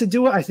him to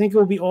do it, I think it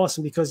would be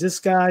awesome because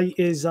this guy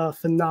is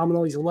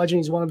phenomenal. He's a legend.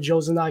 He's one of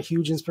Joe's and I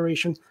huge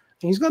inspiration.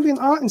 And he's going to be in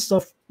art and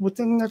stuff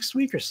within the next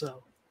week or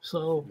so.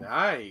 So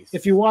nice.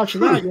 If you watch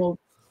that,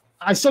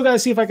 I still got to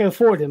see if I can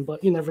afford him,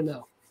 but you never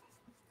know.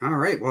 All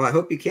right. Well, I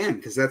hope you can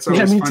because that's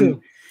always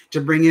fun to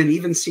bring in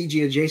even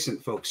CG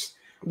adjacent folks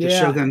to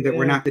show them that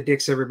we're not the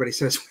dicks everybody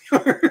says we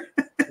are.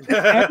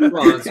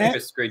 Well, it's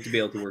just great to be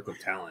able to work with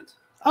talent.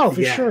 Oh,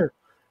 for sure.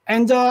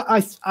 And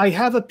I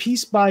have a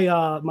piece by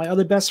my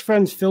other best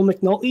friend, Phil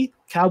McNulty,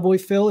 Cowboy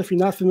Phil, if you're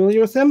not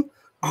familiar with him.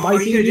 Are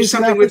you going to do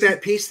something with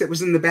that piece that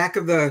was in the back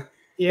of the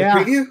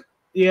preview?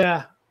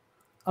 Yeah.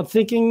 I'm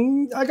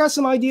thinking I got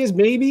some ideas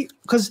maybe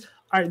because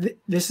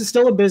this is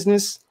still a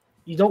business.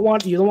 You don't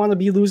want to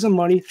be losing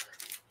money.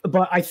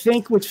 But I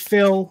think with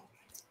Phil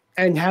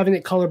and having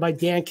it colored by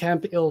Dan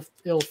Kemp, it'll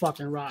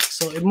fucking rock.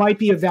 So it might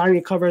be a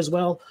variant cover as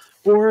well.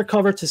 Or a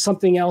cover to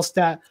something else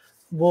that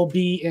will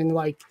be in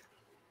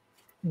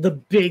the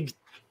big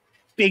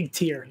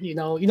tier. You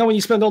know when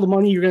you spend all the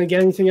money, you're going to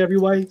get anything every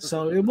way.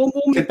 So we'll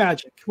make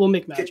magic. We'll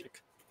make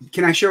magic.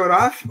 Can I show it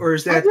off, or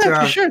is that?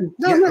 Yeah, sure.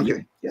 No.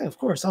 Okay. Yeah, of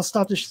course. I'll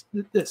stop this.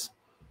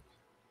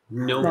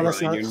 No,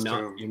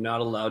 Brian, you're not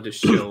allowed to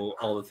show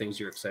all the things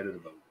you're excited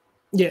about.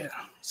 Yeah.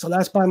 So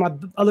that's by my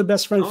other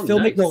best friend, Phil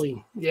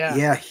McNulty. Yeah.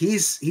 Yeah,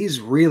 he's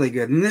really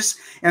good. And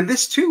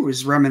this too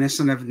is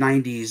reminiscent of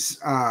 90s.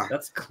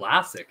 That's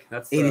classic.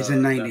 That's 80s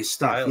and 90s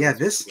stuff. Yeah,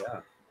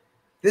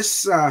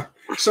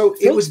 so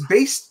it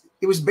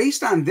was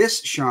based on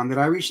this, Sean, that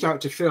I reached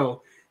out to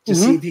Phil to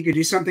see if he could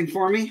do something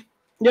for me.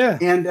 Yeah.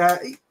 And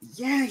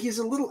he's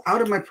a little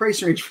out of my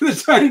price range for the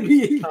time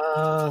being.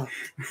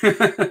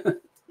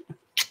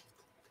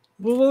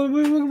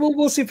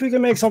 We'll see if we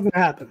can make something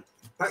happen.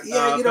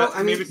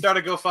 Maybe start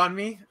a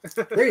GoFundMe.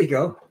 There you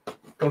go.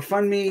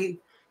 GoFundMe.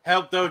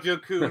 Help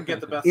Dojo Kun get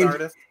the best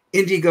artist.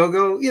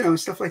 Indiegogo,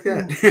 stuff like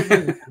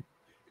that.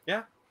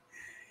 Yeah.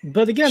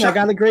 But again, I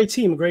got a great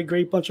team, a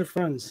great bunch of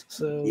friends.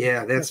 So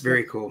yeah, that's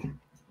very cool.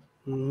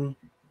 Mm-hmm.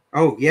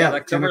 Oh yeah,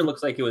 that cover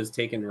looks like it was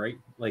taken right,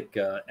 like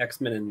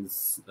X-Men and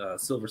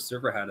Silver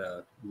Surfer had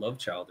a love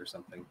child or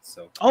something.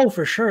 So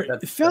for sure,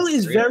 Phil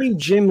is very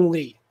Jim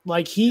Lee.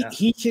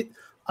 He can.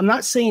 I'm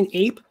not saying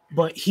ape,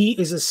 but he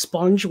is a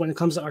sponge when it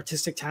comes to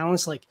artistic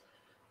talents. And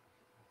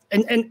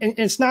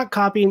it's not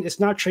copying, it's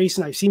not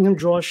tracing. I've seen him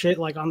draw shit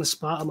on the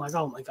spot. I'm like,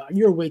 oh my god,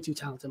 you're way too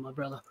talented, my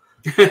brother.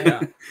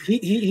 Yeah.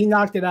 He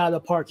knocked it out of the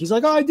park. He's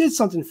like, oh, I did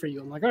something for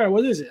you. I'm like, all right,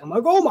 what is it? I'm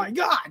like, oh my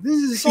god,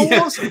 this is so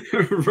awesome.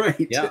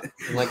 Right. Yeah.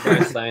 And like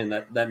Brian's saying,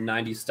 that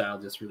 90s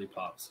style just really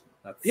pops.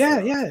 That's, yeah.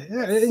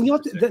 And you know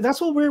what? That's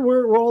what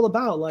we're all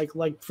about.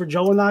 Like for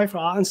Joe and I, for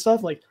Art and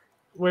stuff.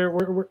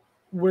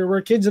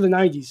 We're kids of the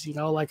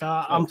 90s.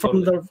 I'm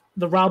from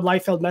the Rob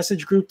Liefeld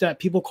message group that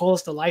people call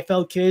us the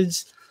Liefeld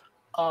kids.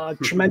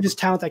 Tremendous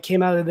talent that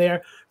came out of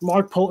there.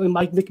 Mark Polton,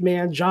 Mike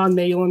McMahon, John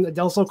Malin,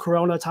 Adelso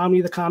Corona,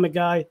 Tommy the comic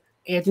guy.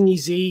 Anthony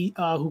Z,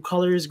 who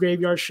colors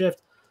Graveyard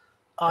Shift.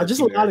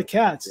 Just a lot of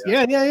cats.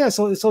 Yeah.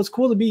 So it's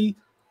cool to be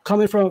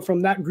coming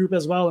from that group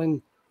as well.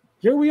 And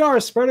here we are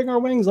spreading our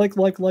wings like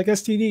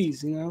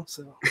STDs, you know.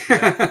 So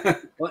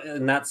well,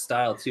 and that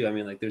style too. I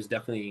mean, like there's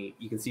definitely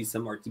you can see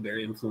some Art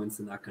Berry influence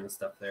and that kind of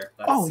stuff there.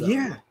 That's,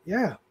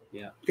 yeah.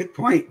 Good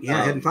point.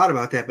 Yeah, I hadn't thought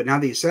about that, but now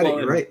that you said it,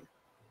 you're right.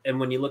 And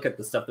when you look at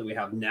the stuff that we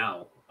have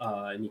now,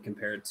 and you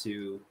compare it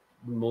to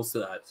most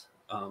of that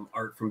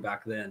art from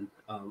back then,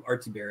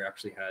 Art Berry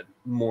actually had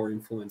more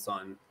influence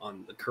on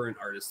the current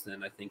artists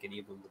than I think any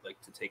of them would like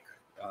to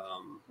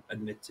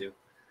admit to.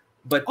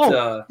 But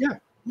yeah.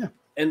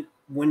 And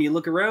when you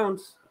look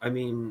around, I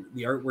mean,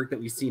 the artwork that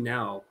we see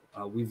now,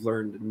 we've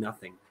learned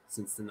nothing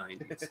since the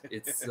 90s.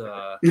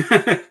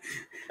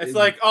 It's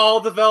like all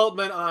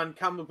development on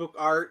comic book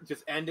art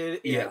just ended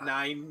at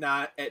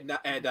December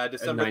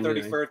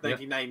 31st,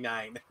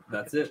 1999.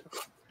 That's it.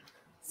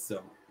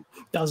 So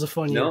that was a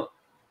fun year.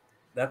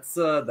 That's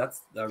a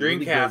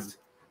Dreamcast.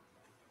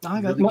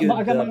 Really good,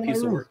 I got my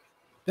piece of work.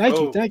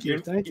 Thank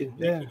you.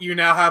 Yeah. You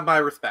now have my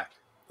respect.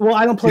 Well,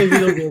 I don't play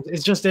video games.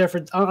 It's just there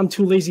I'm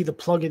too lazy to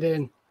plug it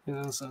in. You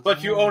know, so,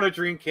 but you own a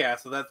Dreamcast,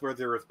 so that's worth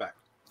your respect.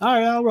 All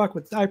right, I'll rock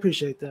with. I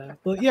appreciate that.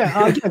 But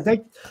yeah,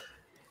 again,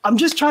 I'm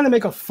just trying to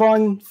make a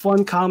fun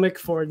comic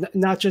for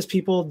not just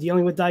people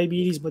dealing with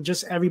diabetes, but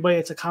just everybody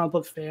that's a comic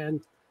book fan.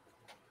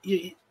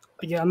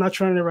 Again, I'm not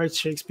trying to write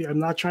Shakespeare. I'm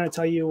not trying to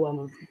tell you I'm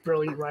a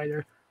brilliant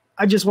writer.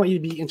 I just want you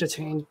to be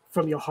entertained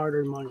from your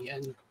hard-earned money,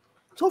 and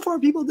so far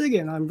people dig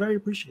it. I'm very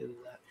appreciative of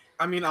that.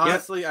 I mean,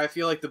 honestly, I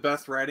feel like the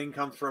best writing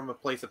comes from a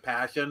place of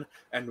passion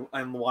and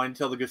wanting to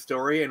tell the good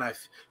story. And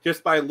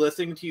just by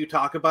listening to you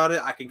talk about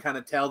it, I can kind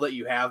of tell that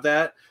you have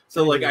that.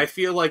 So, I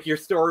feel like your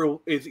story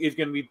is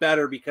going to be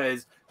better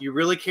because you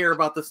really care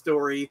about the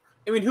story.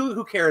 I mean,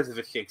 who cares if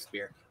it's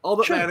Shakespeare? All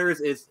that matters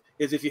is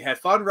if you had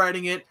fun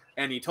writing it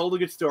and you told a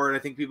good story. And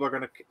I think people are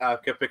going to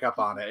pick up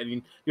on it.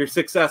 And your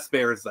success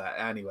bears that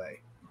anyway.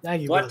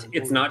 Thank you. What?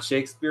 It's not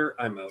Shakespeare?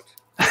 I'm out.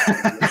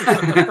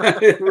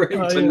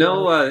 But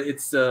no,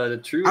 it's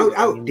true.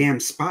 Out,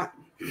 damn spot.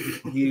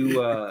 You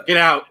get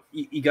out.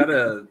 You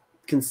gotta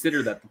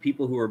consider that the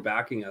people who are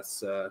backing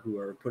us, who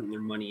are putting their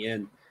money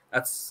in,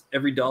 that's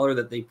every dollar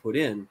that they put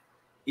in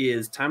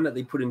is time that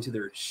they put into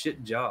their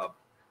shit job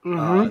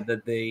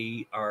that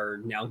they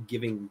are now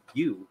giving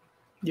you.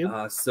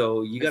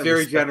 So you got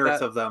very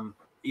generous of them.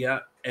 Yeah,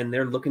 and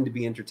they're looking to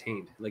be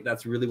entertained. Like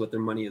that's really what their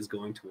money is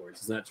going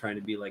towards. It's not trying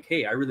to be like,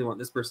 hey, I really want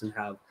this person to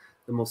have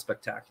the most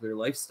spectacular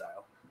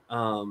lifestyle.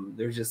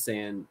 They're just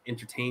saying,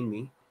 entertain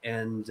me,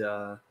 and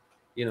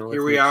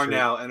here we are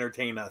now.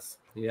 Entertain us.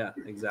 Yeah,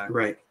 exactly.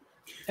 Right.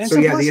 And so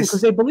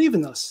because they believe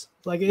in us.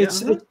 Like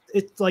it's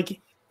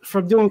like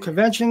from doing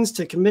conventions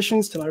to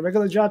commissions to my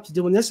regular job to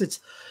doing this.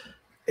 It's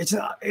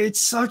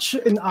such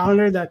an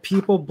honor that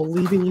people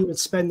believe in you and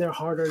spend their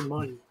hard-earned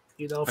money.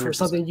 You know, for 100%.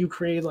 Something you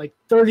created like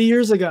 30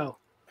 years ago,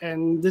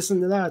 and this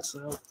and that.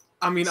 So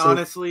I mean,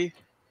 honestly,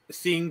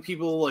 seeing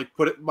people like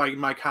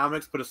my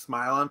comics put a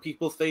smile on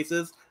people's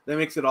faces, that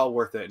makes it all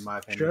worth it, in my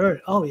opinion.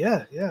 Sure. Oh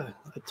yeah. I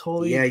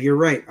totally. Yeah, you're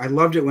right. I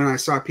loved it when I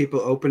saw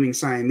people opening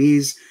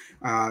Siamese.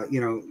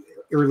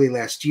 Early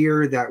last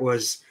year. That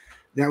was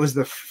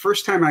the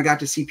first time I got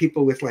to see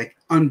people with like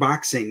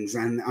unboxings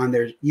on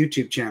their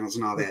YouTube channels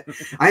and all that.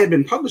 I had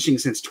been publishing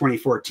since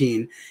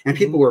 2014, and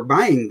people were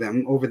buying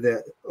them over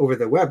the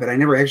web, but I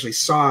never actually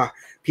saw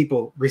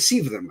people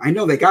receive them. I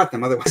know they got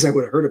them, otherwise I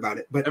would have heard about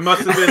it. But it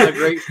must have been a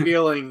great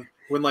feeling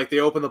when like they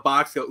open the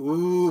box, go,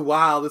 ooh,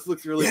 wow, this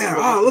looks really cool.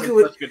 Oh, look at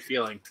what such a good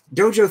feeling.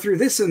 Dojo threw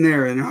this in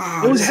there, and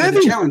it was heavy.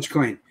 The challenge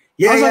coin.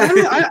 Yeah,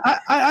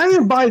 I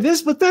didn't buy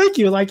this, but thank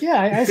you. Like,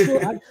 I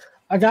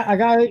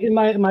got it in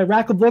my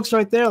rack of books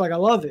right there. Like, I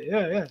love it.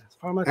 Yeah. It's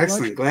part of my collection.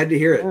 Excellent. Glad to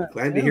hear it.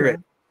 Glad to hear it.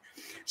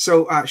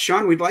 So,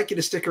 Sean, we'd like you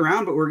to stick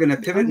around, but we're going to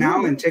pivot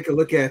now and take a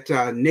look at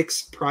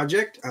Nick's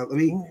project. Let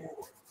me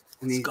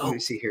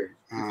see here.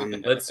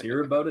 Let's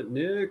hear about it,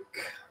 Nick.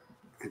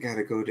 I got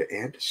to go to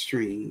add to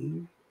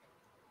stream.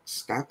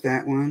 Stop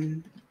that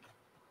one.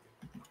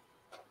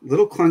 A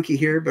little clunky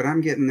here, but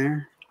I'm getting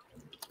there.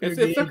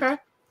 It's okay.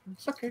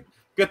 It's okay.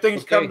 Good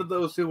things come to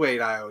those who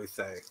wait, I always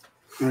say.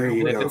 There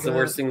you go. If it's the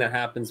worst thing that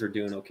happens, we're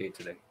doing okay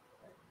today.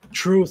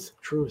 Truth.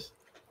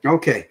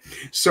 Okay,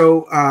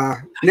 so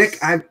Nick,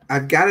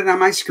 I've got it on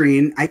my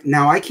screen.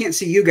 I can't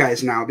see you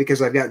guys now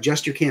because I've got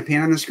just your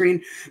campaign on the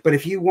screen. But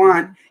if you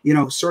want,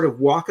 sort of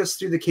walk us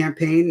through the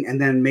campaign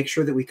and then make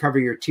sure that we cover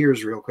your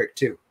tiers real quick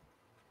too.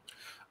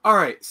 All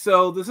right,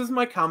 so this is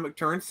my comic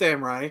Turn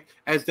Samurai.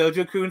 As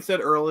Dojo Kun said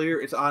earlier,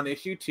 it's on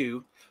issue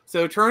 2.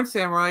 So Turn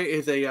Samurai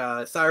is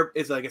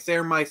like a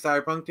samurai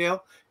cyberpunk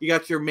tale. You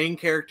got your main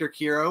character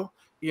Kiro.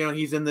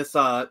 He's in this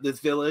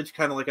village,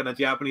 kind of like on a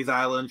Japanese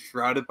island,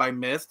 shrouded by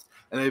mist,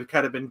 and they've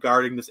kind of been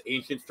guarding this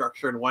ancient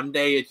structure. And one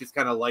day, it just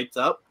kind of lights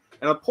up,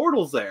 and a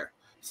portal's there.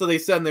 So they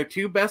send their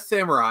 2 best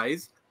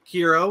samurais,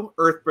 Kiro,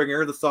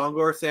 Earthbringer, the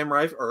Songor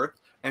Samurai of Earth,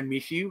 and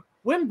Mishu,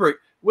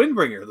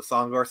 Windbringer, the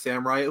Songor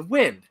Samurai of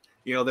Wind.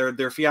 You know, they're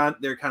kind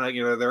of,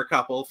 you know, they're a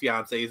couple,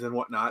 fiancés and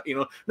whatnot. You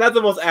know, not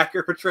the most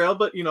accurate portrayal,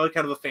 but, you know,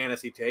 kind of a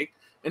fantasy take.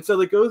 And so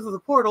they go to the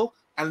portal,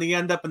 and they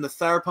end up in the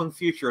cyberpunk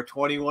future of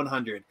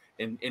 2100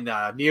 in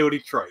Neo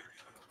Detroit.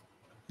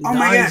 Oh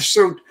my gosh!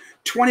 So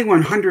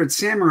 2100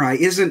 samurai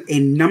isn't a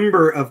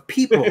number of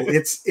people;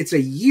 it's a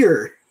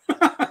year.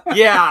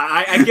 Yeah,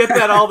 I get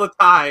that all the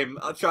time.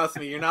 Trust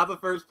me, you're not the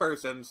first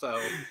person.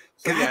 So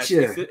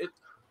gotcha. Yeah,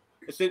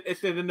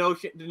 it's the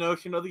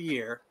notion of the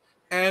year.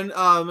 And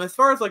as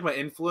far as like my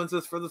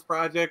influences for this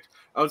project,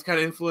 I was kind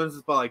of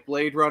influenced by like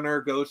Blade Runner,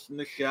 Ghost in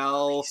the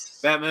Shell,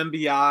 Batman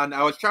Beyond.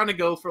 I was trying to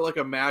go for like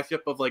a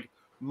mashup of like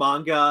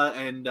manga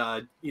and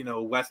you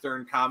know,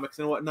 Western comics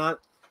and whatnot.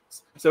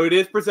 So it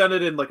is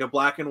presented in like a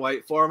black and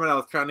white form, and I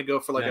was trying to go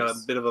for like a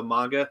bit of a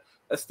manga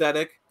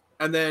aesthetic.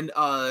 And then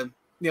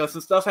you know,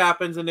 some stuff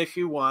happens in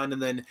issue 1,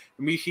 and then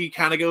Mishi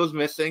kind of goes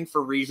missing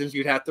for reasons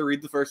you'd have to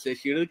read the first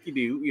issue to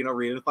do, you know,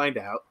 read and find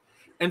out.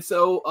 And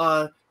so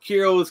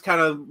Kiro is kind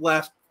of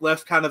left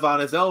kind of on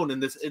his own in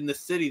this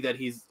city that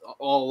he's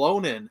all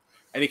alone in,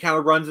 and he kind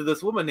of runs into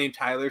this woman named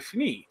Tyler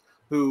Schnee,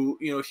 who,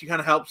 you know, she kind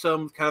of helps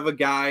him, kind of a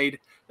guide.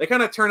 They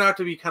kind of turn out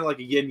to be kind of like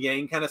a yin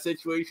yang kind of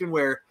situation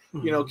where,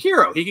 you know,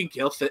 Kiro, he can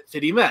kill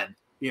city men,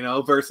 you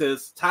know,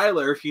 versus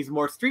Tyler, she's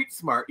more street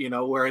smart, you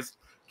know, whereas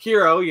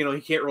Kiro, you know, he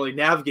can't really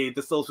navigate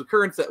the social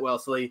currents that well,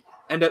 so they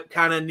end up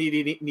kind of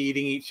needing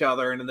each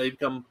other, and then they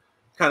become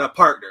kind of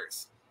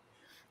partners.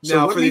 So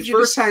now, what made you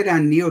decide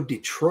on Neo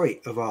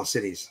Detroit of all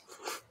cities?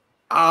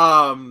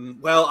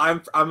 Well,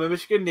 I'm a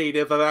Michigan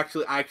native. I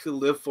actually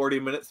live 40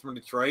 minutes from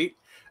Detroit,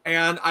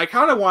 and I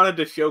kind of wanted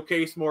to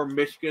showcase more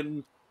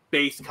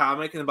Michigan-based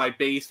comic, and by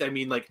based I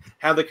mean like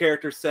have the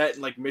characters set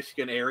in like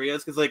Michigan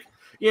areas, because like,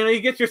 you know,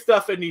 you get your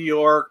stuff in New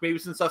York, maybe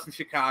some stuff in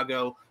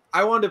Chicago.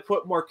 I wanted to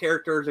put more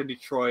characters in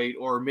Detroit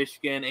or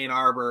Michigan, Ann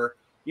Arbor,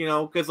 you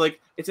know, because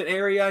like it's an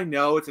area I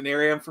know, it's an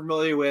area I'm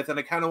familiar with, and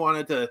I kind of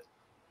wanted to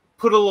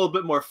put a little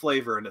bit more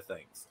flavor into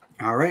things.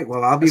 All right.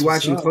 Well, I'll be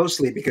watching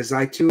closely because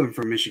I too am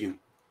from Michigan.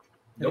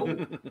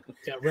 Nope.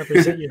 Yeah,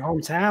 represent your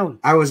hometown.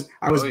 I was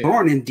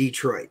born in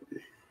Detroit.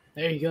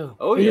 There you go.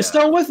 Oh, You're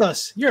still with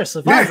us. You're a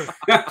survivor.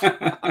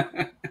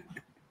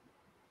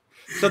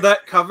 So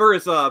that cover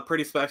is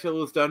pretty special.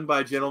 It was done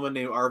by a gentleman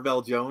named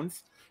Arvell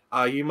Jones.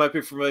 You might be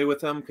familiar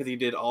with him because he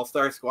did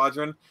All-Star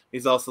Squadron.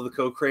 He's also the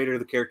co-creator of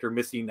the character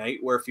Misty Knight,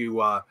 where if you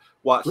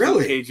watch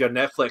the page on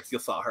Netflix, you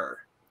saw her.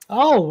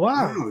 Oh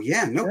wow! Oh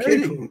yeah, no Very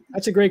kidding. Cool.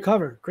 That's a great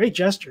cover. Great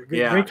gesture.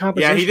 Great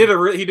composition. Yeah, he did a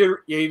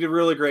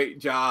really great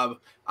job.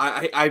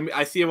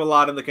 I see him a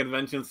lot in the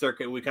convention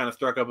circuit. We kind of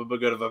struck up a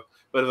bit of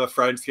a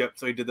friendship,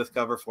 so he did this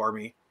cover for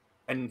me,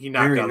 and he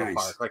knocked it out of the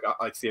park.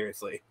 Like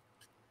seriously.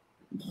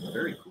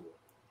 Very cool.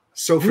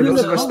 So for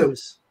those of us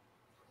that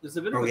there's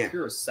a bit of a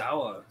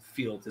Kurosawa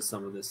feel to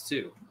some of this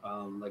too,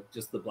 like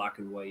just the black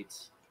and white.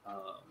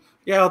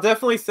 Yeah, I'll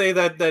definitely say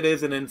that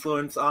is an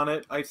influence on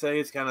it. I'd say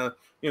it's kind of,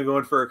 you know,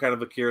 going for kind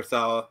of a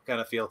Kurosawa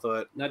kind of feel to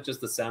it. Not just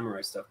the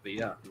samurai stuff, but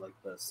yeah, like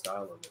the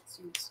style of it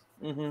seems.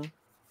 Mm-hmm.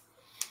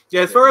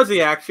 Yeah, as far as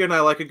the action, I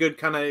like a good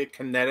kind of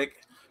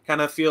kinetic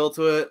kind of feel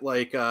to it.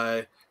 Like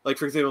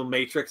for example,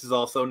 Matrix is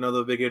also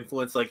another big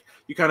influence. Like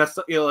you kind of,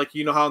 you know, like,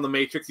 you know how in the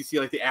Matrix you see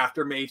like the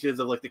after mages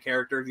of like the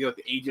characters, you know, like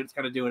the agents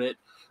kind of doing it.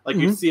 Like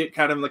you see it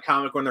kind of in the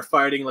comic when they're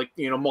fighting, like,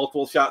 you know,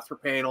 multiple shots per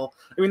panel.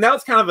 I mean, that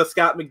was kind of a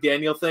Scott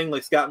McDaniel thing.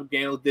 Like Scott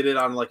McDaniel did it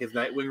on like his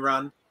Nightwing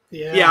run.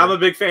 Yeah, I'm a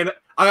big fan.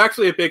 I'm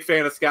actually a big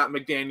fan of Scott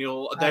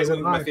McDaniel.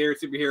 Nightwing's my favorite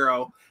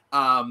superhero.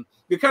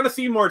 You kind of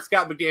see more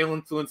Scott McDaniel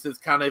influences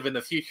kind of in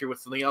the future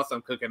with something else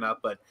I'm cooking up,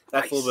 but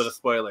that's a little bit of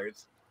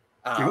spoilers.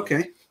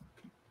 Okay.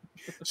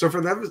 So for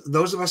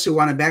those of us who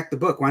want to back the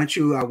book, why don't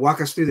you walk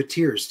us through the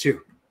tiers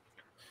too?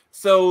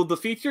 So the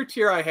feature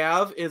tier I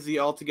have is the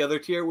altogether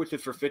tier, which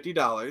is for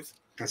 $50.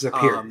 That's up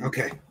here.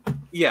 Okay.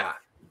 Yeah,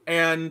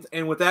 and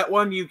with that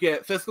one, you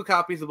get physical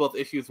copies of both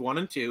issues 1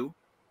 and 2.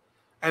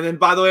 And then,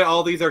 by the way,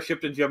 all these are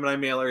shipped in Gemini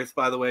mailers.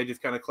 By the way,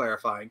 just kind of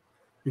clarifying.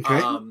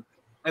 Okay.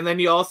 And then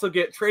you also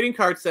get trading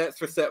card sets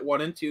for set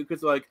 1 and 2,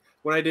 because like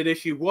when I did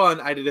issue 1,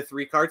 I did a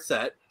 3-card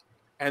set,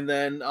 and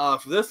then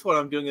for this one,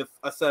 I'm doing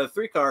a set of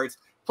 3 cards.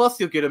 Plus,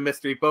 you'll get a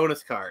mystery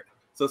bonus card.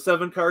 So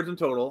 7 cards in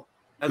total,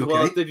 as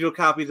well as digital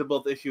copies of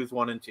both issues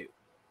 1 and 2.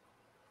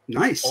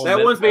 Nice.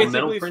 One's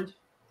basically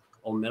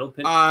all metal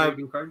print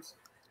trading cards.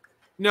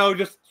 No,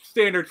 just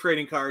standard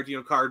trading cards. You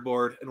know,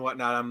 cardboard and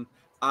whatnot.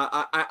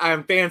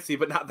 I'm fancy,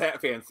 but not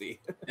that fancy.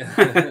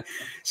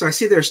 So I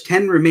see there's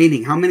 10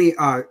 remaining. How many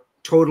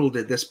total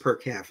did this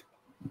perk have?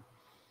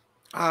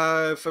 If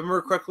I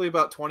remember correctly,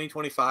 about 20,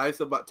 25.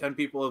 So about 10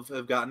 people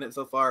have gotten it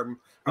so far.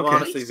 I'm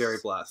honestly very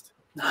blessed.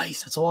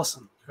 Nice. That's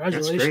awesome.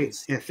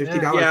 Congratulations. That's great. Yeah,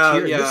 $50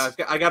 tier. Yeah.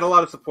 I got a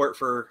lot of support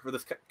for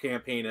this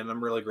campaign, and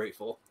I'm really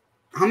grateful.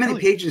 How many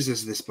pages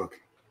is this book?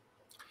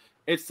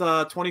 It's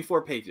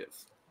 24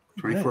 pages.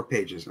 24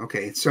 pages.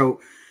 Okay. So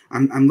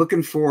I'm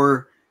looking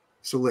for,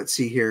 so let's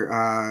see here.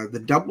 The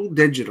double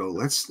digital.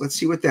 Let's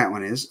see what that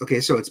one is. Okay,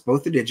 so it's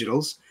both the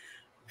digitals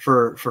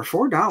for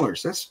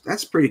 $4.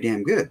 That's pretty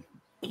damn good.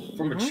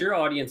 For mature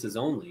audiences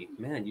only.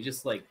 Man, you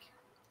just like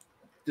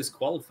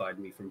disqualified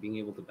me from being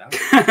able to back.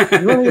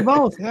 Really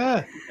both,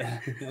 yeah.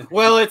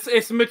 Well,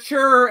 it's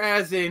mature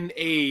as in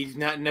age,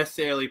 not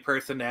necessarily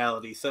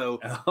personality. So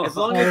as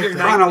long as you're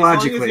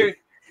chronologically,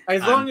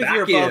 as long as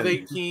you're above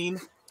 18,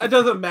 it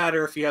doesn't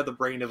matter if you have the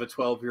brain of a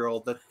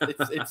 12-year-old. That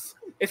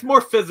it's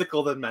more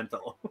physical than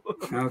mental.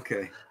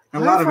 Okay, a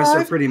lot of us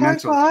are pretty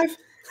mental.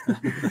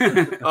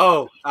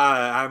 Oh,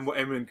 I'm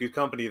in good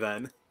company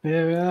then.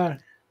 Yeah, we are.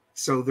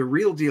 So the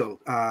real deal,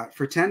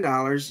 for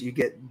 $10, you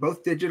get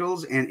both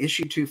digitals and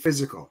issue 2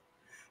 physical.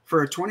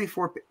 For a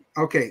 24,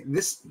 okay,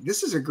 this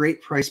is a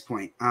great price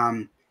point.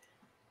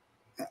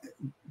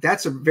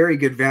 That's a very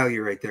good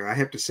value right there, I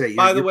have to say.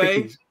 By the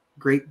way,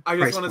 great. I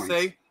just want to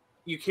say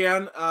you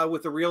can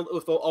with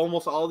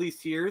almost all these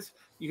tiers,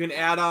 you can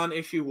add on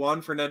issue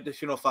 1 for an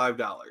additional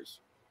 $5.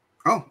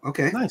 Oh,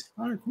 okay, Nice.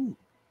 All right, cool.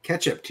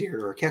 Catch-up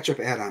tier or catch-up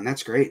add-on.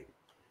 That's great.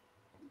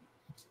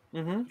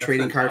 Mm-hmm.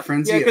 Trading card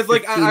frenzy. Yeah, because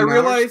like I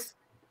realized,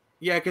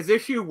 because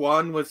issue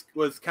 1 was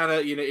kind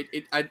of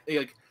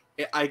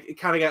I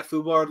kind of got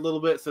footballed a little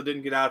bit, so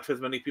didn't get out to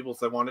as many people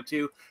as I wanted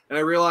to, and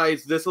I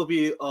realized this will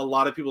be a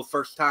lot of people's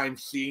first time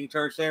seeing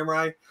Turn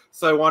Samurai,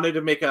 so I wanted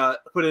to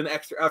put in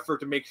extra effort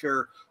to make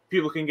sure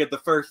people can get the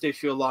first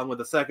issue along with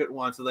the second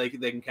one, so they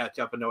can catch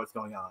up and know what's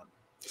going on.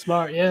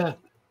 Smart, yeah.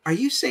 Are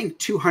you saying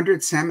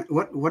 200 Sam?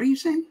 What are you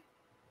saying?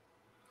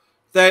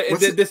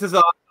 This is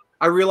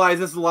I realize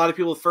this is a lot of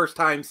people's first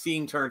time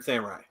seeing Turn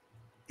Samurai.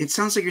 It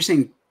sounds like you're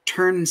saying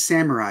Turn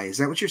Samurai. Is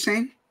that what you're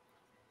saying?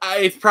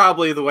 It's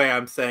probably the way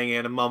I'm saying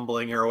it, I'm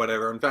mumbling or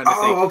whatever. I'm trying to say.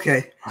 Oh,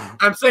 okay.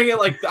 I'm saying it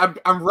like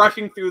I'm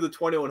rushing through the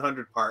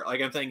 2100 part.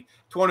 Like I'm saying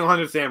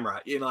 2100 Samurai.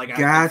 You know, like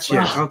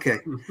gotcha. Okay.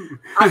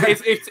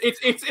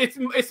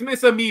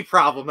 It's a me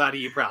problem, not a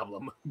you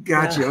problem.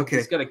 Gotcha. Okay.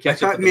 Just gotta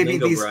catch I up thought maybe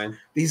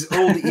these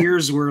old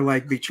ears were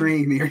like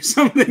betraying me or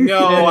something.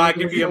 No, I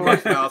can be a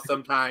mush mouth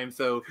sometimes,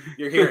 so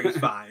your hearing's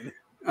fine.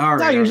 All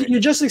right. No, you're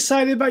just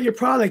excited about your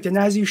product, and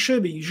as you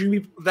should be. You should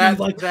be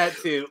like that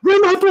too.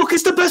 My book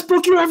is the best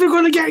book you're ever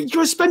going to get. You're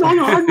going to spend all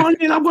your hard money,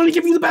 and I'm going to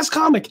give you the best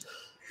comic.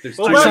 That's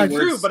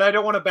true, but I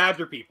don't want to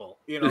badger people.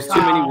 You know, there's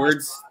too many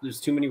words. There's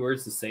too many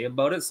words to say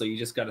about it, so you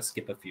just got to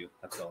skip a few.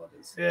 That's all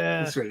it is.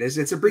 Yeah, that's what it is.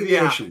 It's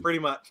abbreviation, pretty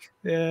much.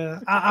 Yeah,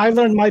 I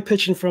learned my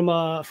pitching from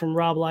Rob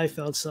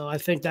Liefeld, so I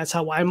think that's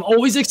how I'm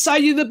always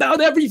excited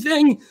about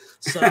everything.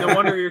 So no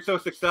wonder you're so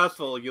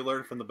successful. You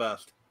learn from the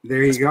best.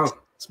 There you go.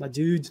 It's my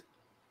dude.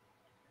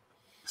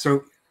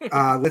 So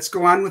let's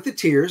go on with the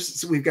tiers.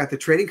 So we've got the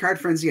trading card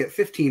frenzy at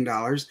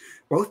 $15.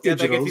 Both digitals. Yeah,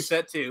 that gets you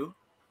set 2.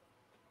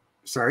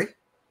 Sorry.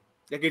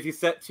 That gives you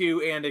set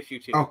 2 and issue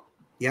 2. Oh,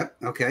 yep.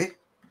 Okay.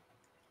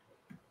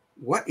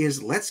 What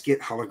is Let's Get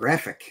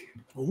Holographic?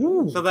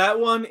 Ooh. So that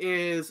one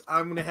is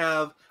I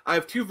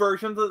have 2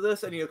 versions of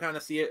this, and you'll kind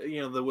of see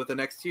it, with the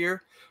next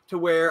tier, to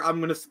where I'm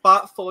going to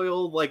spot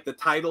foil like the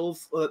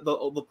titles,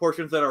 the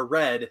portions that are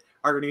red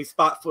are going to be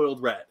spot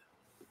foiled red.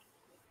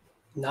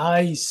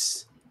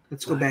 Nice.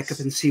 Let's go back up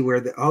and see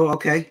where the. Oh,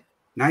 okay.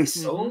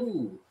 Nice.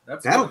 Oh,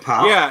 that'll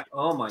pop. Yeah.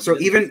 Oh my. So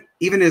goodness.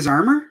 even his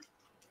armor.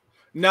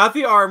 Not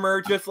the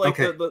armor, just like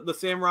okay. the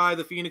samurai,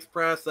 the Phoenix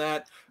Press.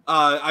 That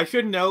I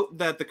should note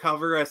that the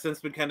cover has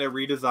since been kind of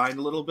redesigned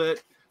a little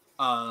bit.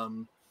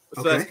 So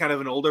that's kind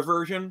of an older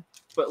version.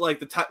 But like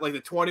the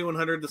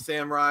 2100, the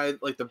samurai,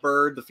 like the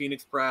bird, the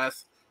Phoenix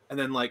Press, and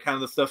then like kind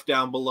of the stuff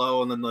down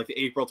below, and then like the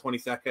April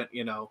 22nd.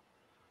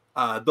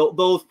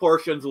 Those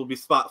portions will be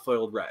spot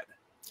foiled red.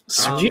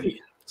 Sweet.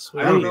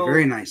 I don't know.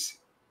 Very nice.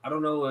 I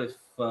don't know if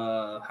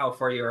how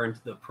far you are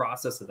into the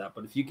process of that,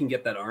 but if you can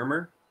get that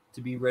armor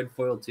to be red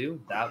foil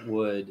too, that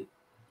would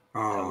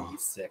be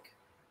sick.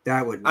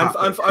 That would.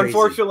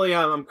 Unfortunately,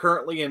 I'm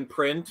currently in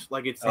print.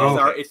 Like it's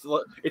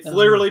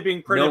literally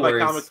being printed by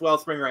Comics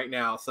Wellspring right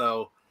now.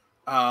 So,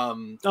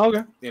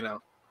 okay.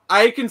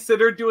 I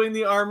considered doing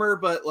the armor,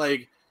 but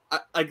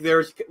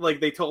there's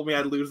they told me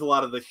I'd lose a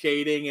lot of the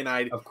shading, and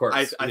I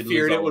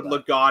feared it would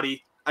look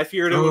gaudy. I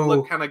feared it would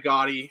look kind of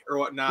gaudy or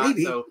whatnot.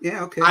 Maybe. So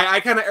yeah, okay. I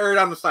kind of erred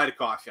on the side of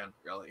caution,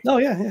 really. Oh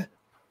yeah.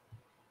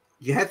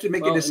 You have to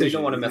make a decision. You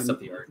don't want to mess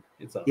up the art.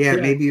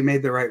 Maybe you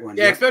made the right one.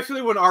 Yeah,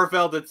 especially when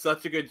Arvel did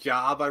such a good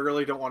job. I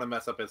really don't want to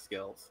mess up his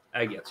skills.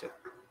 I get you.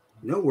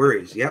 No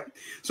worries. Yep.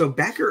 So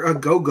Backer a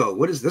Go-Go.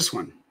 What is this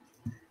one?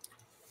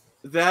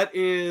 That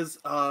is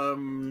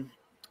could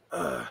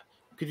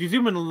you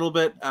zoom in a little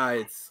bit?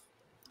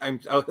 I'm trying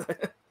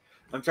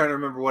to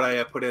remember what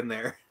I put in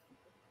there.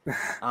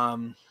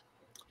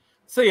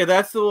 So yeah,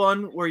 that's the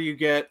one where you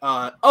get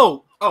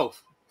oh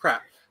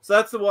crap. So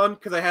that's the one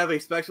because I have a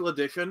special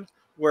edition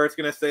where it's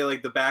gonna say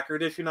like the backer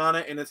edition on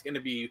it, and it's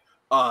gonna be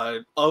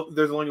there's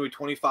only gonna be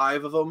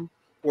 25 of them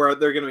where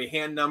they're gonna be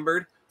hand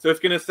numbered. So it's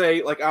gonna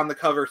say like on the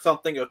cover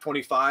something of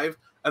 25,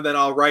 and then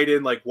I'll write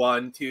in like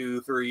 1,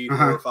 2, 3,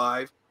 4,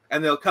 5,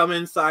 and they'll come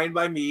in signed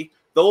by me.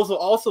 Those will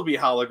also be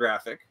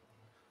holographic.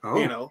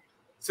 Oh.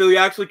 So you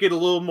actually get a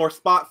little more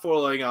spot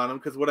foiling on them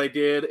because what I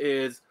did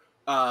is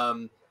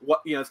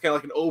it's kind of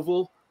like an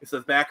oval. It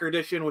says backer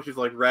edition, which is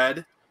like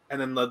red, and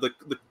then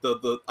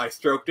the I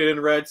stroked it in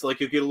red, so like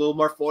you get a little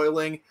more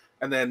foiling,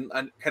 and then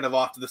kind of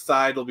off to the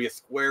side will be a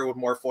square with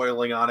more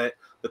foiling on it.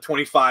 The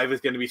 25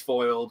 is going to be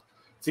foiled.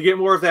 To get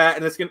more of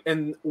that,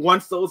 and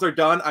once those are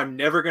done, I'm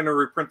never going to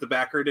reprint the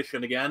backer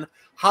edition again.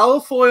 Hollow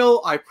foil,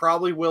 I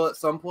probably will at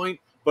some point,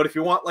 but if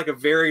you want like a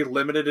very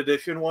limited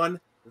edition one,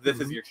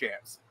 this is your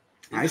chance.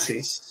 I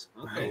see.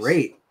 Okay.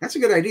 Great. That's a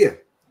good idea.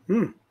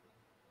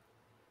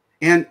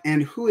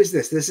 And who is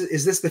this?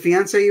 Is this the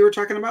fiance you were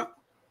talking about?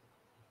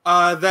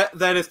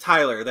 That is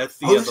Tyler. That's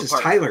the this is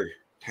Tyler.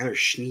 Tyler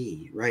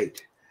Schnee, right?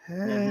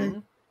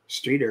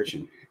 Street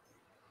urchin.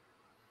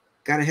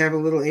 Got to have a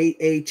little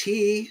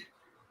AAT.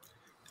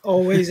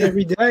 Always,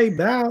 every day,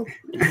 bow.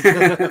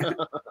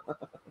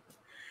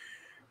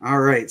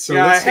 All right. So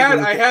yeah,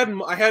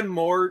 I had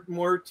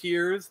more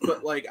tiers,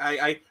 but like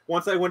I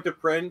once I went to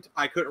print,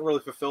 I couldn't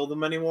really fulfill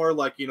them anymore.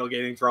 Like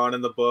getting drawn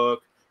in the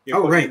book,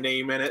 putting your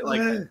name in it.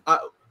 Like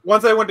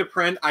once I went to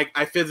print,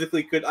 I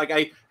physically could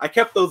I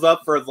kept those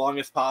up for as long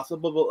as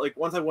possible. But like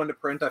once I went to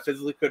print, I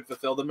physically couldn't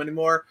fulfill them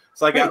anymore.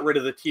 So I got rid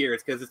of the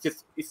tiers because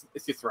it's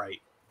just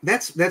right.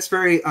 That's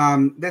very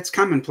that's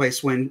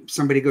commonplace when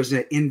somebody goes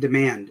to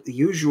InDemand.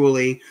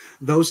 Usually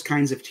those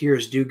kinds of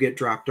tiers do get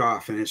dropped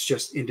off, and it's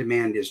just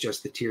InDemand is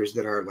just the tiers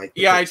that are like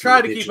I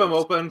try to keep them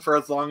open for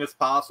as long as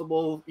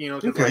possible.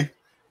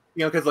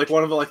 Because like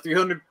one of the like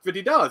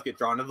 $350 get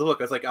drawn into the book.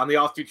 It's like on the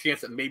off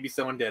chance that maybe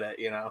someone did it.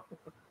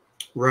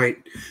 Right.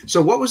 So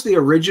what was the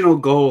original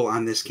goal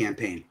on this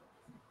campaign?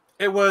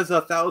 It was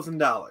 $1,000.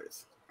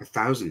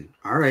 1,000.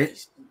 All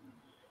right.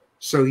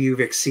 So you've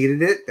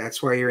exceeded it.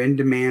 That's why you're in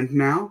demand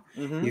now.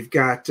 You've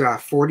got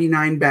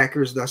 49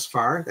 backers thus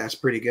far. That's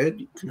pretty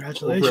good.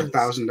 Congratulations. Over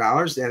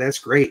 $1,000. Yeah, that's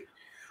great.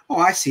 Oh,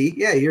 I see.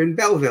 Yeah, you're in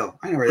Belleville.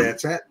 I know where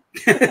that's at.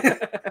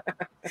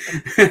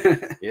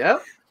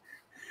 Yep.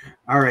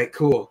 All right,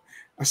 cool.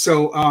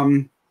 So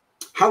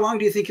how long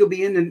do you think you'll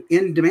be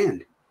in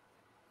demand?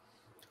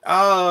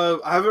 I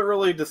haven't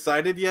really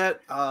decided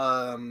yet.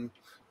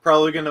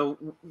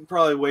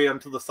 Probably wait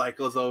until the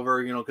cycle is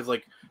over, because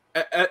like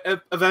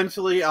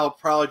eventually I'll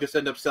probably just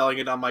end up selling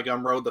it on my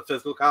Gumroad, the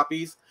physical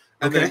copies,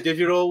 and then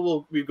digital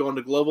will be going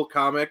to Global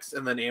Comics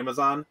and then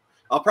Amazon.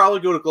 I'll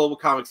probably go to Global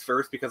Comics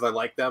first because I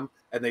like them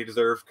and they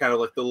deserve kind of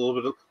like the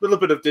little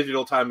bit of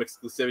digital time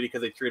exclusivity because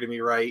they treated me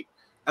right.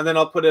 And then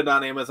I'll put it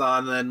on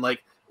Amazon. And then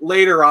like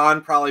later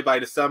on, probably by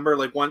December,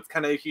 like once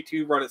kind of issue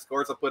 2 run its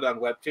course, I'll put it on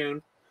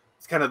Webtoon.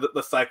 It's kind of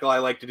the cycle I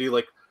like to do.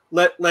 Like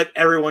let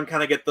everyone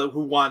kind of get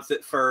who wants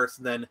it first,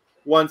 and then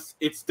once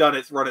it's done,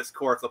 it's run its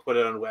course, I'll put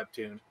it on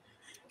Webtoon.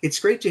 It's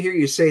great to hear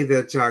you say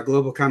that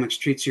Global Comics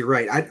treats you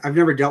right. I've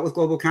never dealt with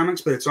Global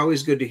Comics, but it's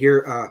always good to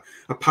hear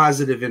a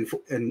positive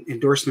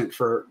endorsement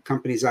for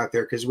companies out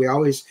there, because we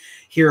always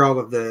hear all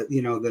of the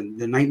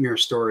the nightmare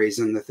stories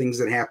and the things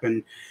that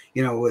happen.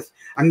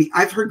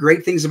 I've heard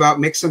great things about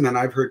Mix'em and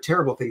I've heard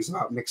terrible things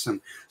about Mix'em.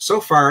 So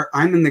far,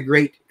 I'm in the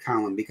great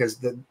column because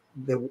the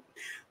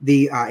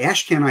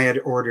ash can I had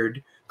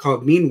ordered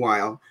called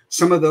Meanwhile,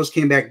 some of those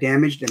came back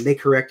damaged and they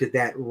corrected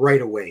that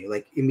right away,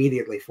 like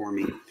immediately for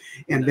me.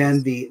 And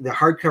then the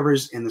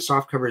hardcovers and the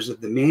soft covers of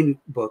the main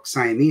book,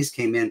 Siamese,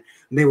 came in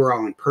and they were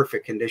all in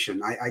perfect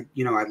condition. I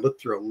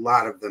looked through a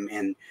lot of them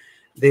and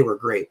they were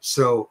great.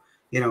 So,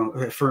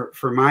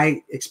 for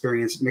my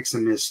experience,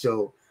 Mix'em is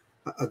still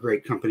a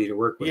great company to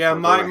work with. Yeah,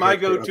 my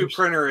go-to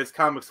printer is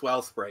Comics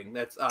Wellspring.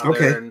 That's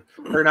they're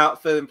an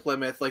outfit in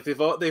Plymouth. Like they've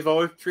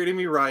always treated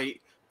me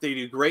right. They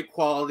do great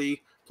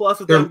quality. Plus,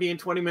 with them being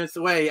 20 minutes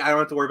away, I don't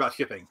have to worry about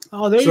shipping.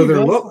 Oh, there you go.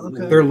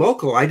 They're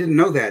local. I didn't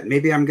know that.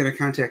 Maybe I'm going to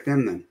contact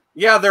them then.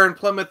 Yeah, they're in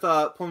Plymouth,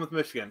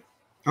 Michigan.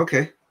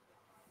 Okay,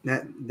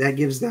 that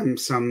gives them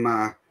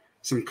some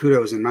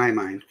kudos in my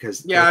mind,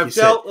 because I've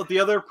dealt with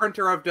the other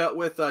printer I've dealt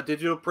with,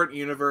 Digital Print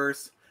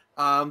Universe.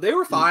 They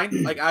were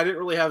fine. Like I didn't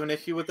really have an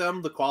issue with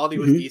them. The quality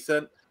was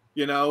decent.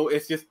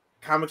 It's just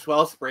Comics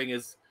Wellspring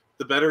is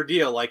the better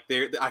deal. Like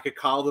I could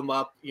call them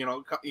up.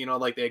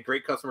 Like they had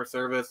great customer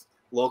service.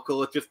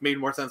 Local, it just made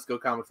more sense to go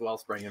Comics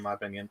Wellspring, in my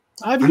opinion.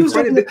 I've used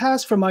them in the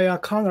past for my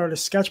con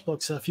artist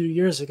sketchbooks a few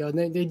years ago.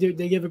 And they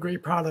give a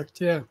great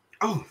product. Yeah.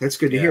 Oh, that's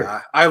good to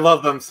hear. I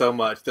love them so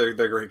much. They're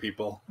great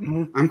people.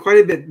 I'm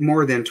quite a bit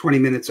more than 20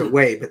 minutes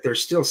away, but they're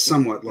still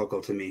somewhat local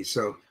to me.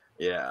 So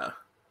yeah,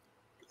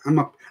 I'm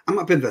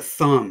up in the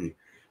thumb.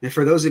 And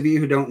for those of you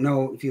who don't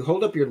know, if you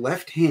hold up your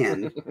left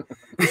hand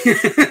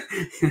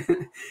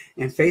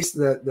and face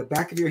the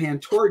back of your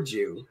hand towards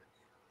you,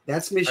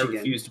 that's Michigan. I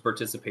refuse to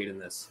participate in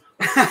this.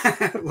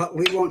 Well,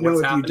 we won't know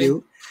if you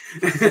do.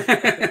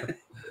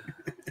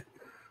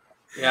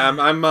 Yeah,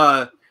 I'm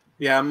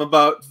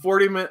about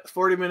 40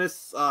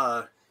 minutes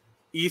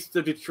east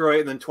of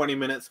Detroit and then 20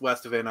 minutes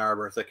west of Ann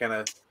Arbor. So that kind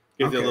of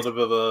gives you a little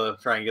bit of a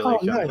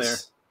triangulation there.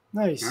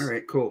 Nice. All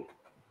right, cool.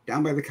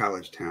 Down by the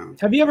college town.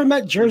 Have you ever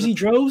met Jersey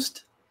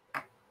Drozd?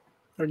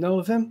 Or know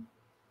of him?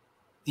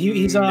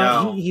 He's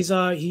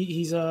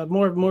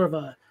more of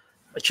a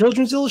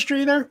children's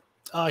illustrator.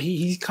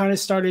 He kind of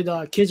started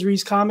Kids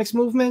Reads Comics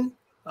movement.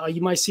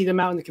 You might see them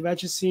out in the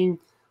convention scene.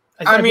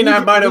 I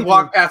might have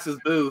walked past his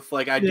booth.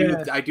 Like I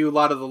do a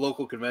lot of the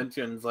local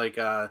conventions. Like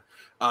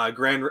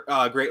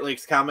Great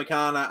Lakes Comic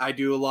Con. I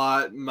do a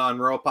lot.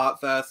 Monroe Pop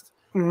Fest.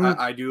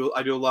 I do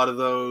a lot of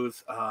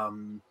those.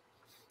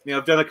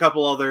 I've done a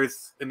couple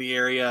others in the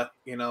area.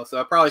 So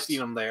I've probably seen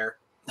them there.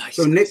 Nice.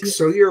 So Nick,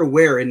 so you're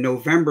aware in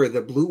November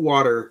the Blue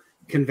Water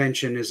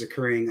convention is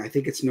occurring. I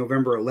think it's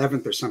November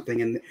 11th or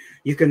something, and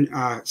you can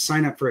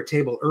sign up for a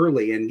table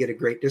early and get a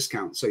great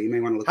discount. So you may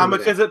want to look. How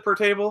much is it per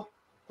table?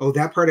 Oh,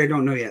 that part I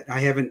don't know yet. I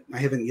haven't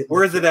yet.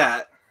 Where is it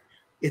at?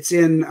 It's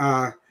in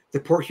the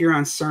Port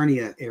Huron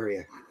Sarnia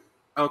area.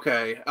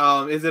 Okay.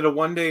 Is it a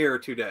 1 day or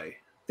a 2 day?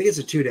 I think it's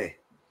a 2 day.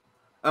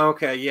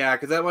 Okay, yeah,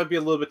 because that might be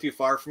a little bit too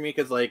far for me.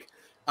 Because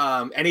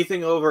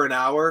anything over an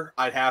hour,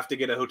 I'd have to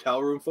get a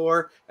hotel room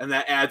for, and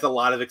that adds a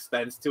lot of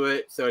expense to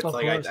it. So it's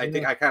I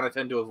think I kind of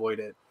tend to avoid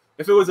it.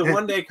 If it was a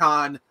 1 day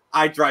con,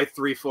 I'd drive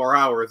 3-4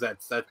 hours.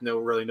 That's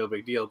no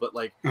big deal. But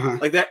like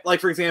that, like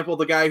for example,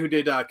 the guy who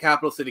did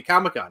Capital City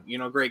Comic Con,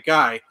 great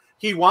guy.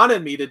 He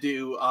wanted me to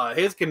do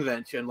his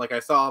convention. Like I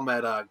saw him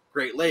at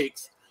Great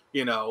Lakes,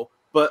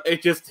 but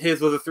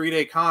his was a 3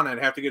 day con. I'd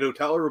have to get a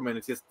hotel room, and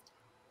it's just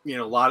a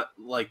lot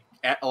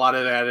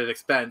of added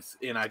expense.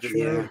 And I just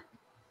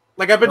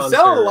I've been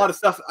selling a lot of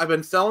stuff. I've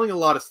been selling a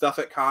lot of stuff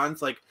at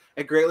cons. Like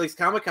at Great Lakes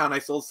Comic Con, I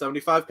sold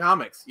 75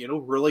 comics.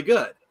 Really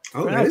good.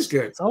 Oh, that is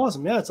good. It's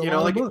awesome. Yeah, it's a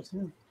lot of books.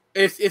 Yeah.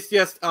 It's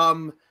just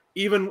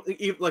even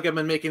like I've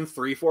been making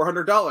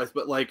 $300-$400,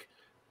 but like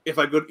if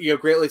I go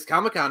Great Lakes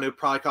Comic Con, it would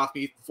probably cost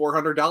me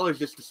 $400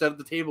 just to set up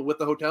the table with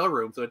the hotel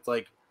room. So it's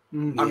like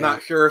I'm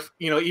not sure if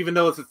even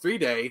though it's a 3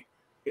 day,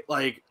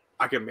 like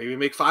I could maybe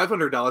make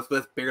 $500, but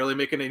that's barely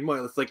making any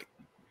money. It's like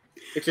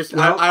it's just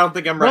I don't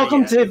think I'm ready.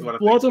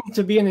 Welcome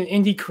to being an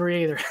indie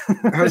creator.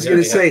 I was going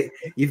to say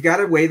you've got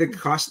to weigh the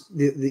cost,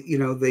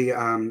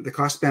 the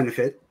cost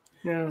benefit,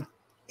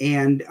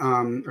 and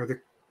or the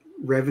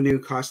revenue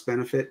cost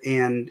benefit,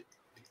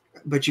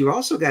 but you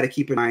also got to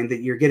keep in mind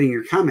that you're getting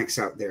your comics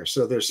out there,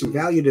 so there's some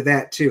value to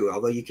that too.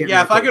 Although you can't.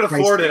 Yeah, if I could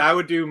afford it, I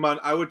would do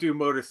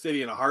Motor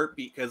City in a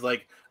heartbeat because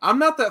like I'm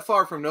not that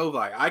far from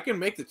Novi. I can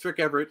make the trip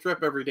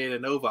every day to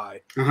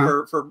Novi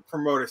for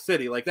Motor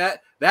City. Like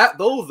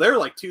those they're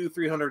like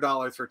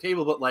 $200-$300 for a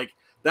table, but like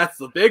that's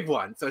the big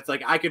one. So it's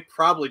like I could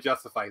probably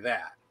justify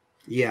that.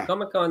 Yeah,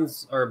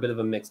 Comic-Cons are a bit of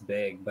a mixed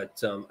bag,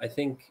 but I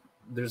think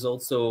there's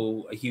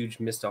also a huge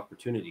missed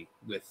opportunity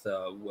with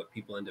what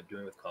people end up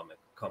doing with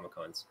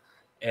Comic-Cons.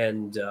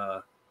 And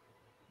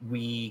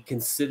we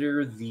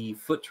consider the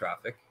foot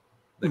traffic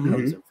that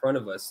comes in front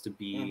of us to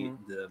be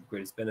the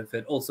greatest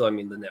benefit. Also, I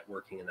mean, the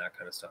networking and that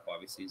kind of stuff,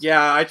 obviously.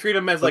 Yeah, I treat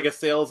them as like a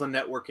sales and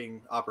networking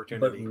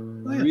opportunity.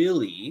 But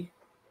really,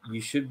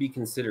 you should be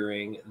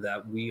considering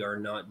that we are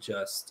not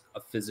just a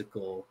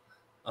physical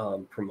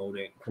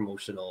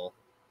promotional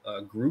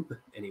group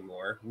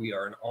anymore. We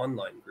are an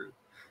online group.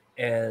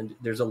 And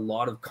there's a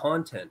lot of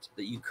content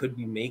that you could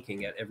be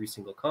making at every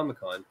single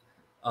Comic-Con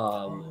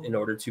in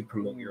order to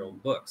promote your own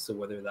books. So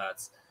whether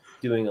that's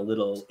doing a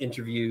little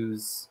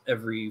interviews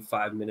every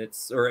 5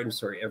 minutes, or I'm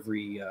sorry,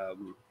 every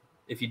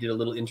if you did a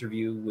little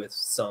interview with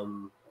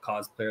some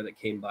cosplayer that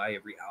came by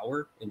every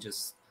hour and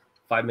just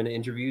 5-minute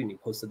interview and you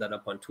posted that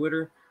up on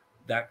Twitter,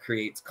 that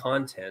creates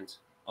content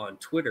on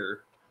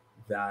Twitter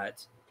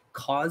that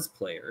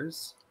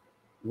cosplayers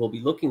will be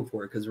looking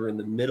for because we're in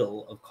the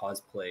middle of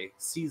cosplay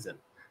season.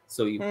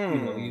 So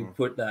you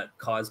put that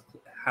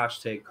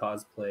hashtag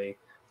cosplay,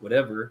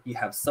 whatever, you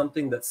have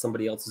something that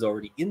somebody else is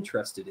already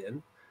interested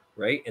in,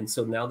 right? And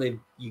so now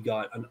you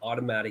got an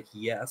automatic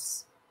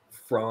yes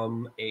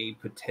from a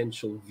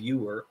potential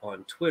viewer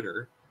on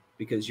Twitter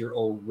because you're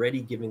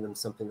already giving them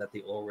something that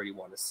they already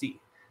want to see.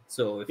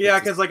 So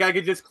because like I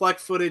could just collect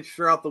footage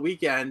throughout the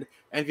weekend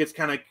and just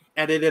kind of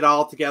edit it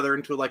all together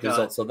into like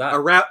a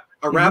wrap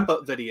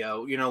up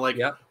video,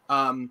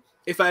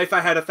 if I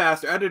had a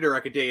faster editor,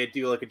 I could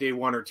do like a day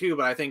 1 or 2.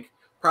 But I think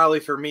probably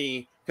for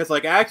me, because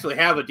like I actually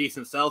have a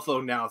decent cell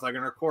phone now, so I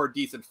can record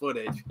decent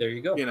footage. There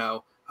you go.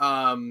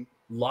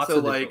 Lots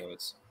of different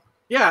ways.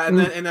 Yeah, and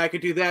then I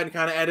could do that and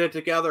kind of edit it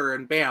together,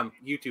 and bam,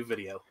 YouTube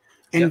video.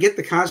 And get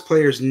the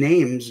cosplayers'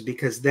 names,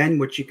 because then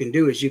what you can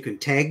do is you can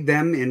tag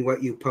them in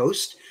what you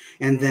post,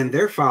 and then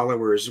their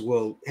followers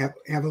will have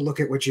a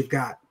look at what you've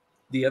got.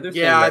 The other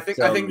thing, I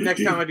think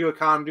next time I'm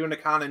doing a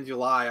con in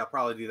July, I'll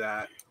probably do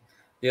that.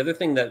 The other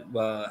thing that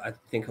I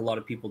think a lot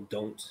of people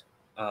don't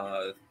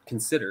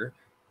consider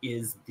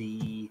is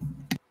the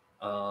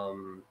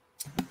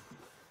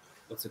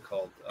what's it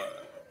called?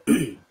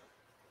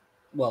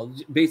 Well,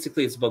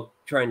 basically, it's about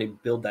trying to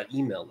build that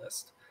email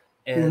list.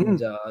 And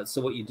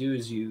so what you do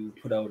is you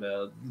put out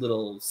a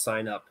little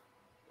sign up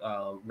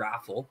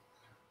raffle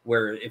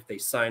where if they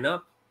sign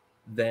up,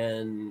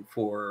 then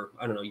for,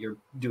 I don't know, you're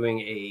doing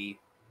a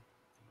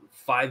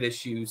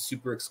 5-issue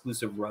super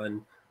exclusive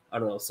run, I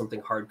don't know,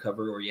 something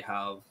hardcover, or you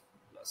have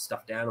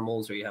stuffed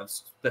animals, or you have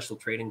special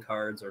trading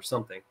cards or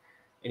something,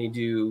 and you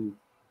do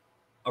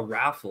a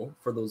raffle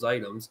for those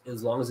items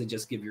as long as they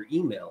just give your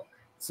email.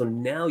 So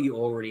now you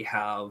already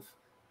have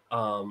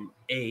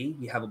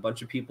you have a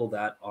bunch of people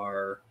that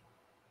are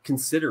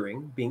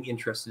considering being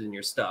interested in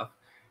your stuff.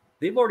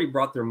 They've already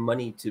brought their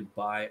money to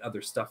buy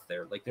other stuff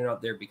there. Like, they're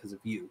not there because of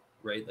you.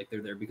 right? Like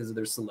they're there because of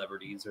their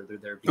celebrities, or they're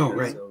there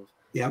because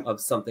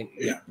of something.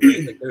 Yeah,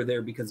 right? Like they're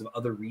there because of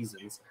other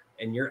reasons,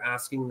 and you're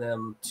asking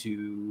them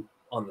to,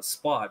 on the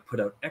spot, put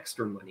out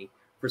extra money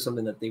for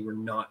something that they were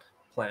not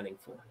planning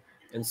for.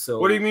 And so,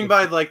 what do you mean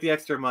by like the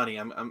extra money?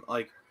 I'm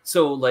like,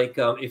 so like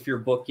if your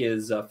book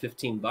is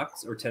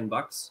 $15 or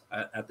 $10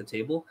 at the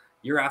table,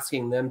 you're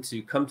asking them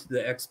to come to the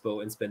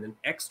expo and spend an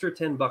extra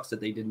 $10 that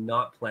they did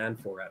not plan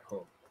for at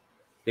home.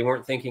 They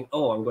weren't thinking,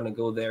 oh, I'm going to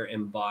go there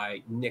and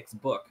buy Nick's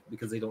book,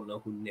 because they don't know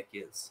who Nick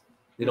is.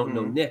 They don't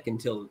know Nick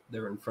until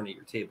they're in front of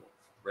your table,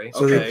 right?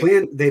 So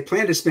they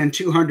plan to spend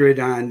 $200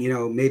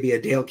 on, maybe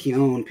a Dale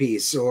Keown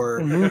piece, or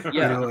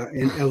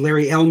a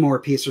Larry Elmore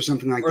piece or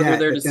something like that. Or they're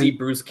there to then see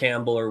Bruce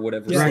Campbell or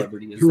whatever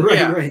celebrity is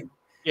there. Right.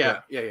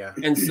 Yeah.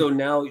 And so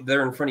now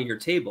they're in front of your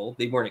table.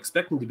 They weren't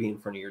expecting to be in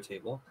front of your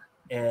table.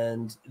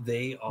 And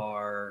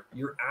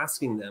you're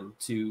asking them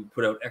to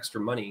put out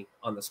extra money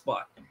on the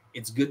spot.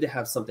 It's good to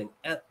have something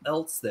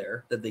else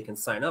there that they can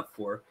sign up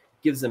for.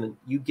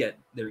 You get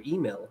their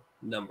email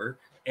number,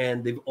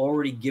 and they've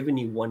already given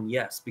you one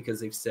yes,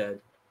 because they've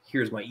said,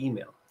 here's my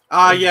email.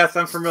 Yes,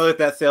 I'm familiar with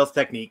that sales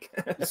technique.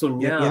 So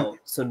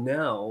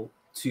now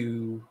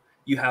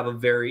you have a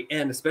very,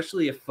 and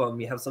especially if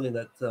you have something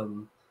that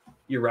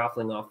you're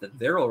raffling off that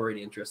they're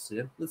already interested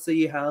in. Let's say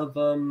you have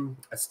a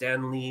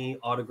Stan Lee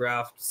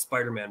autographed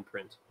Spider-Man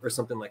print or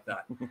something like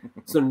that.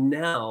 So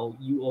now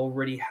you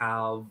already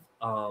have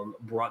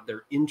brought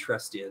their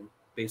interest in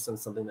based on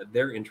something that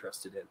they're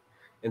interested in.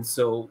 And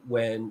so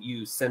when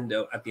you send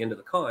out at the end of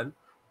the con,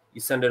 you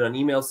send out an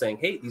email saying,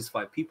 hey, these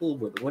 5 people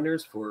were the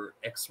winners for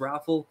X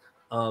raffle.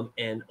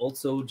 And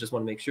also just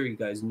want to make sure you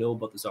guys know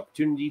about this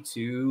opportunity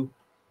to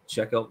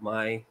check out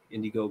my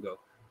Indiegogo.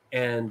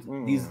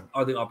 And these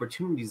are the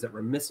opportunities that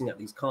we're missing at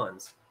these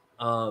cons.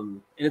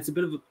 And it's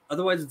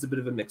otherwise it's a bit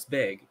of a mixed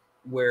bag,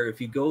 where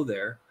if you go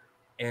there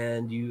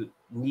and you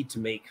need to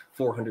make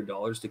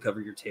 $400 to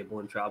cover your table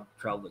and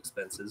travel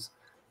expenses,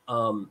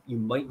 you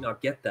might not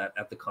get that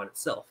at the con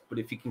itself. But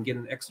if you can get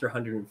an extra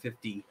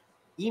 150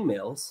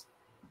 emails,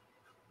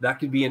 that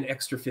could be an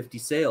extra 50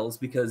 sales,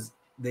 because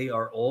they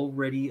are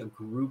already a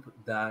group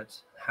that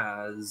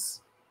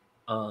has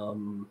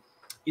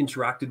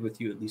interacted with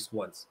you at least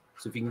once.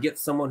 So if you can get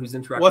someone who's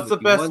interactive, what's the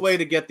best way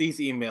to get these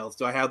emails?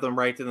 Do I have them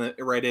write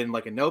in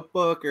like a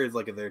notebook, or is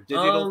like their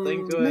digital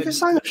thing to it? Make a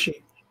sign-up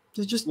sheet.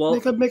 Just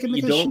make a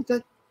sheet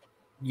that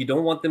you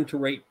don't want them to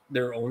write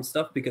their own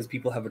stuff, because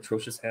people have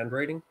atrocious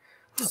handwriting.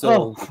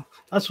 So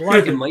that's why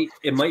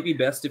it might be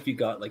best if you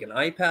got like an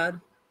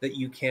iPad that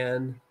you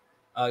can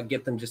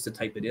get them just to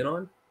type it in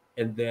on,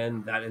 and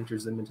then that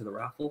enters them into the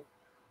raffle.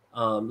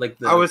 I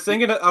was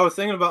thinking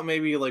about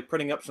maybe like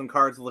printing up some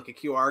cards with like a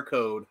QR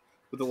code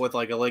with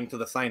like a link to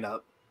the sign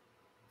up.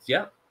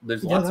 Yeah,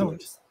 there's lots of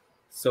ways.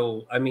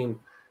 So I mean,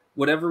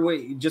 whatever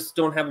way, just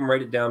don't have them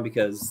write it down,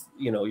 because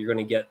you're going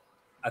to get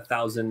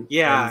 1,000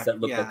 ends that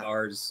look like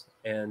ours.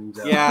 And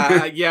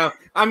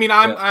I mean,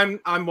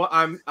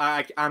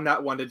 I'm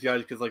not one to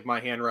judge, because like my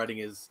handwriting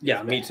is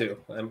me too.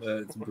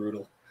 It's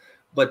brutal.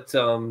 But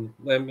I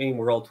mean,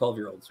 we're all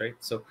 12-year-olds, right?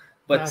 So,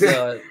 but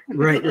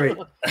right,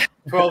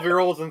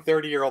 12-year-olds and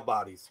 30-year-old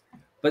bodies.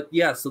 But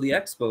yeah, so the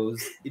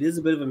expos, it is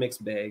a bit of a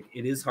mixed bag.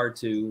 It is hard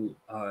to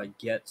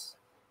get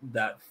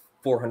that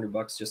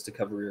 $400 just to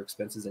cover your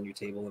expenses and your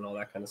table and all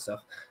that kind of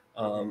stuff.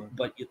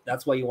 But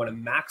that's why you want to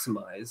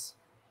maximize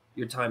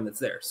your time that's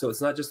there. So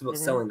it's not just about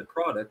selling the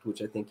product,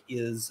 which I think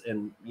is,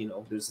 and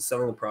there's the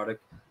selling the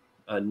product,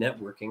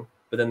 networking,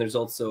 but then there's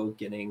also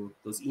getting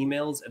those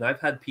emails. And I've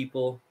had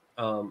people,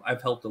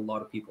 I've helped a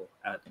lot of people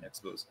at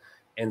expos,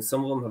 and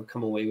some of them have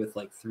come away with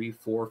like 300,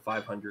 400,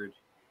 500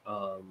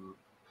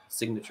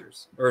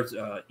 signatures or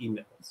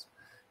emails,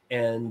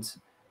 and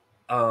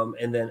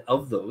then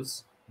of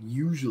those,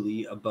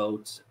 usually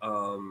about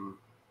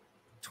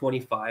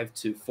 25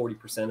 to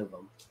 40% of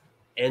them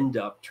end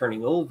up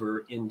turning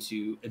over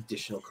into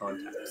additional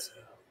contacts.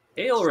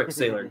 Hail Rick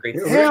Sailor, great.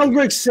 Hail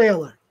Rick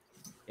Sailor.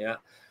 Yeah,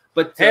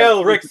 but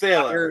hail Rick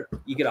Sailor.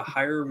 You get a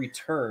higher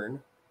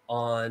return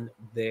on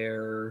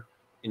their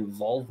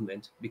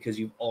involvement, because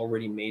you've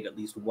already made at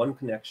least one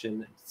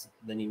connection.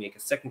 Then you make a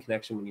second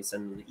connection when you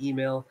send them the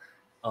email,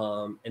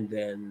 and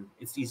then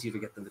it's easier to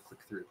get them to click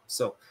through.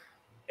 So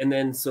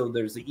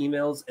there's the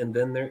emails, and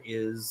then there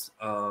is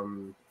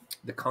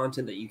the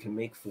content that you can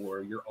make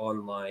for your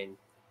online,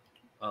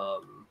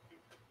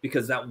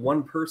 because that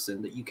one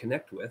person that you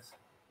connect with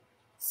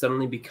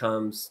suddenly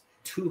becomes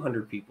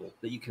 200 people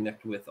that you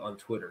connect with on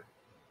Twitter,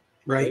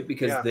 right?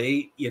 Because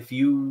if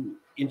you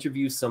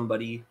interview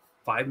somebody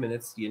 5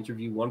 minutes, you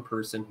interview one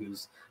person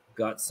who's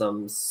got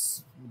some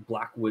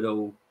Black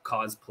Widow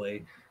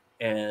cosplay,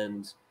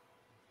 and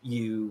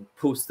you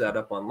post that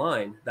up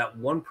online, that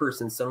one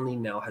person suddenly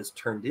now has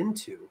turned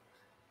into,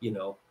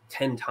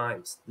 10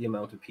 times the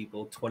amount of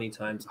people, 20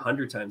 times,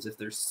 100 times if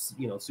they're,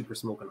 super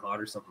smoking hot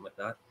or something like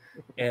that.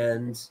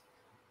 And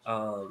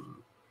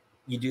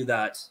you do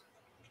that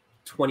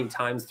 20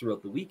 times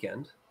throughout the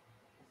weekend,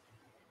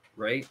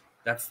 right?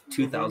 That's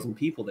 2,000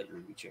 people that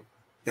you're reaching.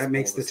 That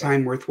makes the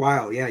time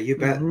worthwhile. Yeah, you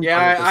bet.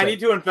 Yeah, I need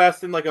to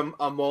invest in like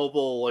a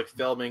mobile like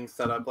filming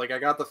setup. Like I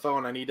got the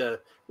phone. I need to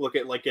look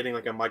at like getting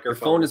like a microphone.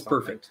 The phone is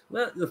perfect.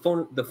 Well, the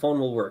phone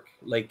will work.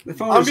 Like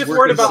I'm just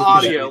worried about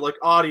audio, like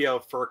audio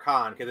for a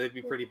con, because it'd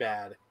be pretty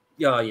bad.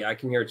 Yeah, I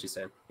can hear what you're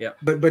saying. Yeah,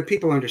 but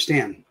people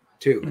understand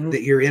too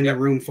that you're in a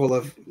room full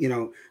of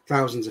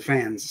thousands of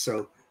fans.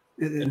 So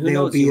and who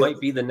knows? You might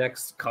be the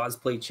next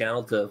cosplay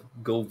channel to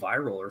go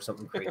viral or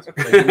something crazy.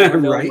 Like, you never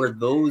know where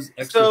those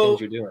extra things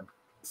you're doing.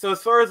 So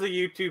as far as the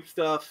YouTube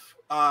stuff,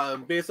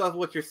 based off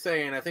what you're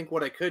saying, I think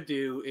what I could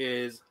do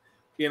is,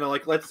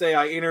 like let's say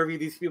I interview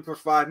these people for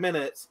 5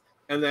 minutes,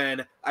 and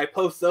then I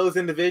post those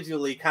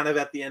individually, kind of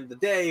at the end of the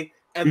day,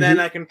 and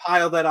then I can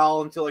pile that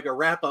all into like a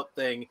wrap up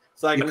thing,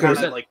 so I can kind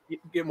of like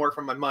get more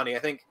from my money. I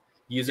think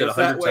use it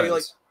 100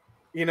 times.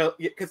 Like,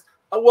 because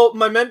well,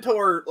 my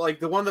mentor,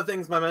 like one of the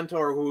things my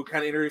mentor who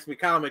kind of introduced me to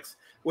comics,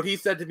 what he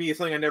said to me is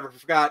something I never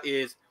forgot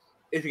is,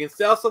 if you can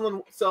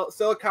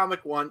sell a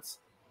comic once,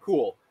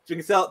 cool. If you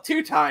can sell it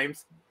 2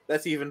 times,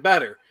 that's even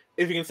better.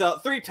 If you can sell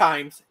it 3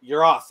 times,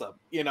 you're awesome.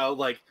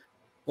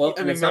 Well,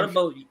 I mean, it's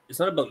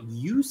not about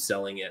you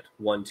selling it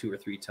 1, 2, or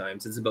 3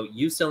 times. It's about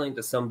you selling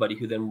to somebody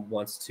who then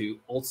wants to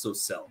also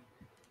sell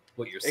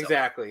what you're selling.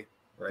 Exactly.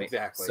 Right.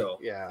 Exactly. So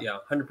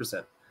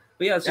 100%.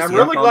 But yeah, I'm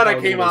really glad I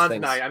came on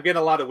tonight. I'm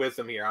getting a lot of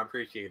wisdom here. I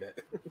appreciate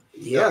it.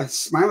 Yeah,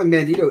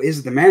 SmilingBandito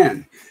is the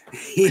man.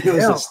 He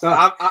knows his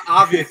stuff.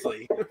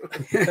 Obviously.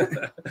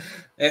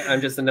 I'm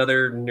just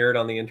another nerd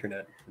on the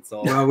internet. That's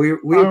all. Well,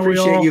 we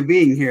appreciate you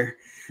being here.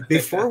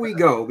 Before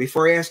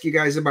I ask you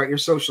guys about your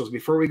socials,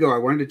 before we go, I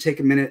wanted to take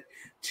a minute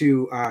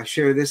to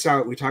share this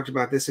out. We talked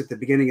about this at the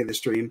beginning of the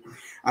stream.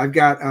 I've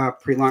got a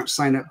pre-launch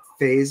sign-up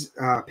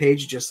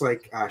page, just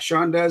like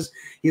Sean does.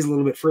 He's a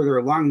little bit further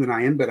along than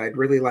I am, but I'd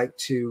really like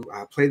to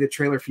play the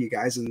trailer for you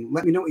guys and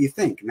let me know what you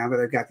think now that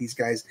I've got these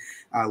guys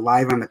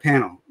live on the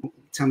panel.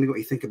 Tell me what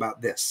you think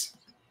about this.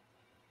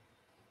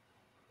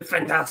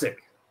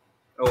 Fantastic.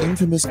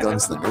 Infamous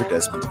gunslinger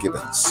Desmond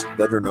Gibbons,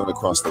 better known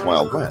across the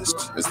Wild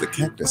West as the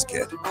Cactus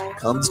Kid,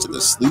 comes to the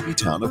sleepy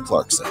town of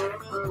Clarkson.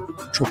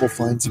 Trouble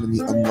finds him in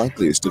the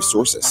unlikeliest of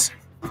sources,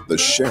 the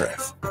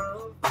sheriff.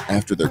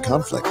 After their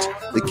conflict,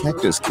 the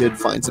Cactus Kid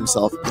finds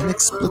himself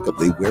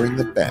inexplicably wearing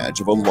the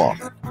badge of a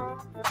lawman.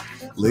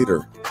 Later,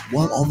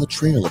 while on the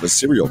trail of a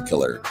serial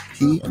killer,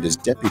 he and his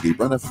deputy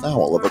run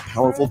afoul of a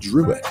powerful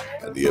druid,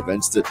 and the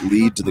events that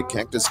lead to the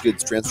Cactus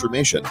Kid's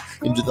transformation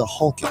into the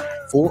hulking,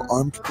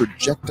 4-armed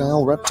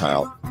projectile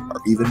reptile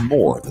are even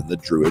more than the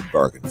druid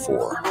bargained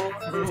for.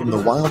 From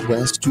the Wild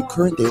West to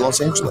current-day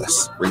Los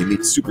Angeles, where he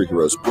meets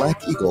superheroes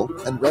Black Eagle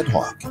and Red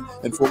Hawk,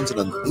 and forms an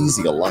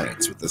uneasy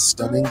alliance with the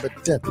stunning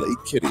but deadly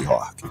Kitty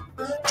Hawk.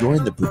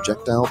 Join the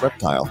projectile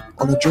reptile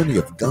on a journey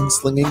of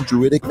gunslinging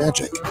druidic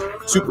magic,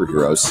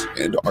 superheroes,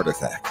 and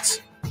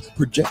artifacts.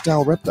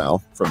 Projectile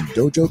Reptile from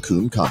Dojo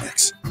Kun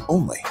Comics,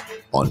 only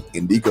on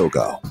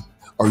Indiegogo.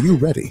 Are you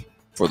ready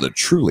for the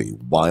truly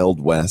Wild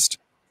West?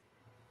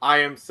 I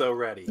am so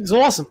ready. It's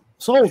awesome.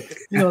 Sold.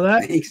 You know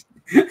that?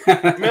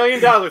 $1 million.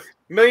 $1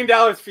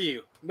 million for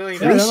you.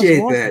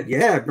 Appreciate that.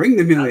 Yeah, bring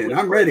the $1 million.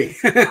 I'm ready.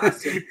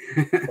 Here's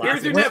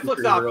your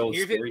Netflix option.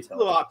 Here's your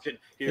Hulu option.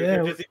 Here's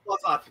your Disney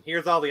Plus option.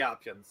 Here's all the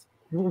options.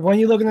 When are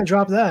you looking to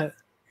drop that?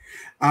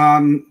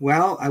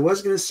 Well, I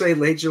was going to say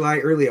late July,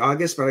 early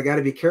August, but I got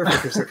to be careful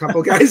because a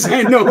couple guys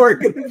I know are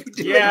going to be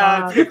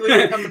doing typically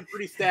they're coming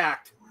pretty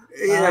stacked.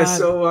 Yeah,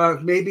 so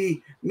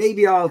maybe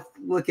I'll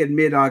look at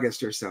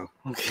mid-August or so.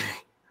 Okay.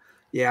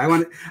 Yeah, I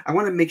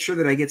want to make sure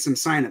that I get some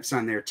signups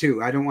on there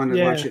too. I don't want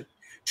to launch it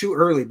too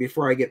early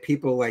before I get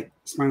people like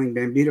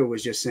SmilingBandito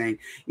was just saying.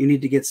 You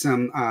need to get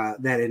some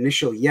that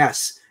initial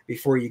yes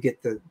before you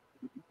get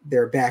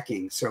their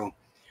backing. So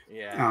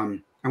I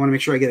want to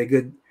make sure I get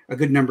a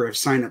good number of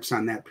signups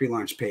on that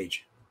pre-launch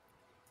page.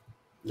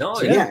 No,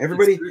 so,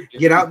 everybody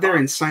get out there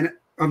and sign up.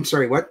 I'm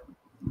sorry, what?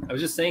 I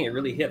was just saying, it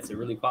really hits. It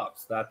really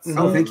pops. That's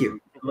thank you.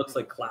 It looks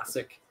like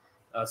classic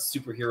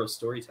superhero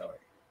storytelling.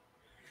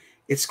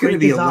 It's going to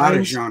be a lot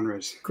of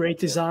genres. Great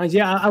designs.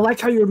 Yeah, I like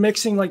how you're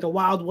mixing like the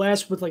Wild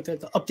West with like the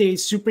updated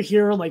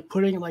superhero, like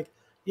putting like,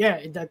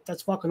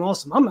 that's fucking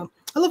awesome. I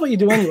love what you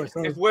do anyway.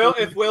 So.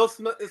 If Will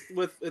Smith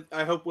is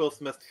I hope Will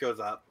Smith shows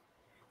up.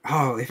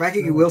 Oh, if I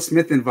could get Will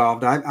Smith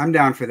involved, I'm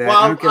down for that.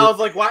 Well, I was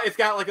like, why? It's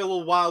got like a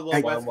little Wild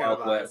West kind of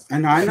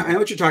vibe. I know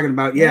what you're talking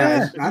about.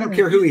 Yeah, I don't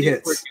care who he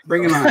hits.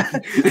 Bring him on.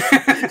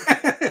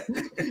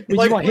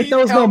 Like, hit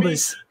those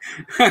numbers.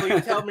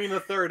 Please tell me in the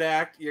third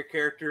act your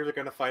characters are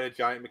going to fight a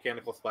giant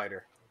mechanical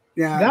spider.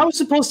 Yeah, that was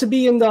supposed to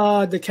be in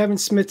the Kevin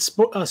Smith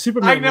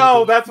Superman. I know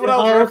movie. That's what I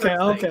was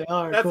referencing. Okay,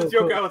 all right. That's cool, the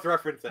joke cool. I was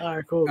referencing. All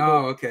right, cool.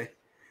 Oh, okay.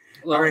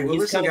 Well, all right,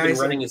 he's kind of been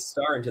running his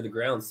star into the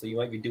ground, so you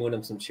might be doing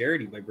him some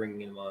charity by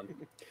bringing him on.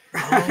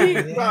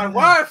 Keep my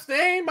wife's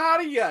name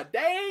out of your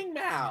dang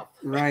mouth.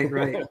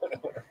 Right.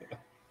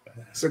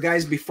 So,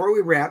 guys, before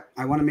we wrap,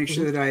 I want to make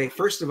sure that I,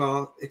 first of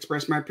all,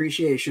 express my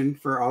appreciation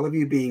for all of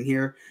you being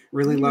here.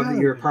 Really love that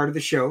you're a part of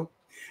the show.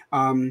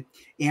 And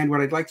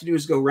what I'd like to do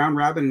is go round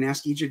robin and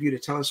ask each of you to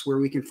tell us where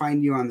we can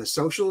find you on the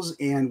socials.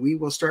 And we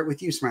will start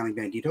with you,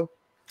 SmilingBandito.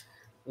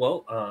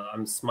 Well,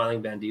 I'm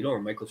SmilingBandito or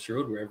Michael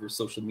Sherwood, wherever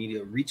social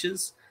media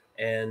reaches.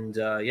 And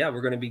yeah,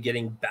 we're going to be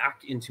getting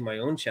back into my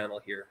own channel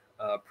here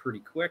pretty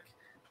quick.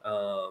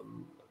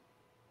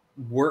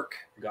 Work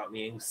got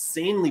me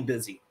insanely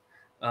busy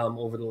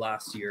over the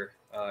last year.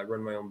 I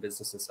run my own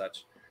business and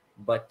such.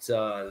 But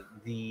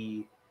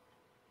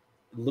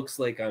looks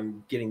like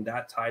I'm getting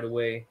that tied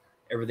away.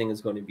 Everything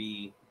is going to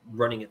be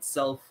running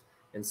itself.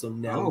 And so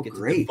now we get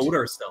to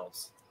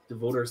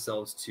devote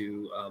ourselves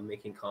to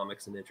making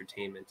comics and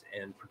entertainment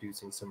and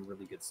producing some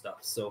really good stuff.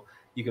 So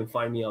you can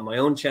find me on my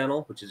own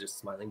channel, which is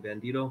just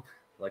SmilingBandito.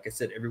 Like I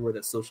said, everywhere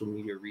that social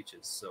media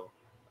reaches. So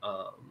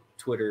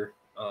Twitter,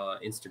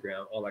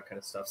 Instagram, all that kind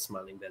of stuff,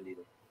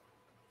 SmilingBandito.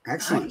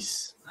 Excellent.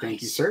 Nice.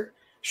 Thank you, sir.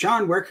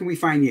 Sean, where can we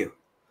find you?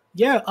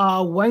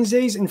 Yeah,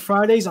 Wednesdays and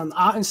Fridays on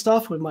Art and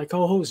Stuff with my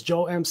co-host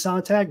Joe M.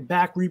 Sontag,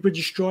 Back Reaper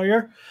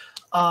Destroyer.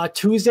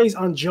 Tuesdays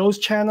on Joe's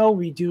channel,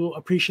 we do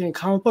Appreciating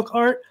Comic Book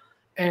Art.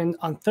 And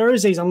on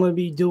Thursdays, I'm going to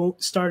be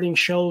starting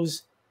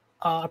shows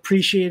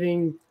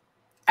appreciating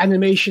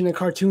animation and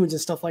cartoons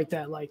and stuff like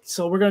that.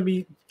 So we're going to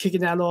be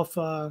kicking that off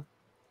for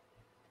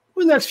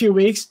the next few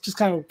weeks. Just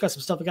kind of got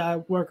some stuff I got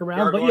to work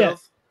around. Gargoyles. But yeah.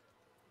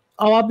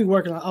 Oh, I'll be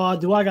working on.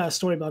 I got a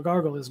story about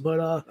gargoyles,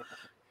 but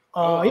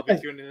I'll be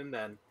tuning in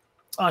then.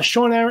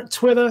 Sean Ahrendt,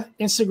 Twitter,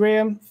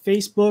 Instagram,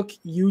 Facebook,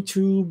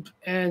 YouTube,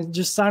 and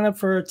just sign up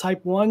for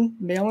Type 1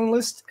 mailing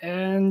list.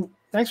 And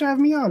thanks for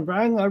having me on,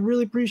 Brian. I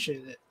really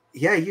appreciate it.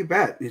 Yeah, you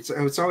bet.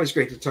 It's always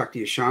great to talk to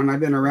you, Sean. I've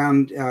been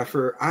around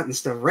for Art and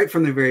Stuff right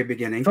from the very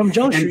beginning. From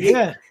Joe Street,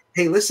 yeah.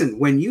 Hey, listen,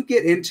 when you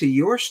get into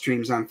your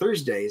streams on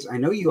Thursdays, I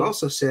know you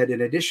also said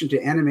in addition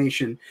to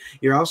animation,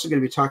 you're also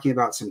going to be talking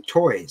about some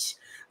toys.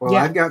 Well,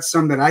 yeah. I've got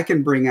some that I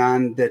can bring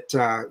on that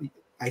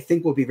I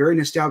think will be very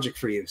nostalgic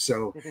for you.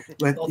 So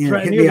hit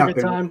me up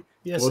and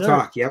we'll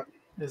talk. Yep.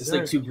 Yes, it's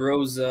like two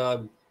bros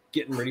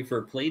getting ready for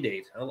a play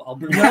date. I'll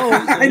bring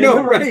I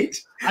know, right?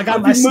 I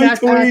got my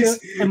snack pack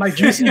and my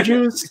juicy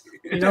juice.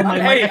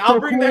 Hey, I'll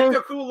bring back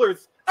the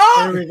coolers.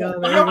 Oh, there we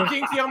go.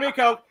 Jinx, yell me a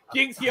Coke.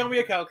 Jinx, yell me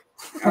a Coke.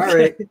 All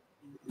right.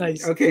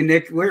 Nice. Okay,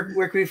 Nick, where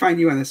can we find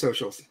you on the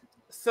socials?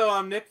 So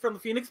I'm Nick from the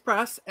Phoenix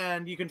Press,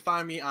 and you can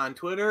find me on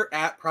Twitter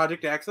at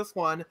Project Access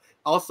 1.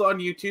 Also on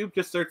YouTube,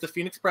 just search the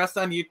Phoenix Press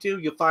on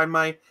YouTube. You'll find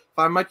my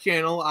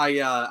channel.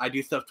 I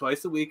do stuff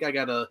twice a week. I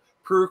got a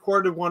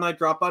pre-recorded one I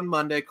drop on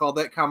Monday called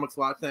That Comics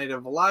Watch, and I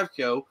have a live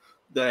show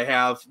that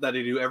I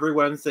do every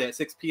Wednesday at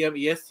 6 p.m.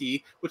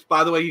 EST. Which,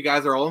 by the way, you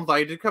guys are all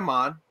invited to come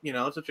on.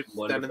 So just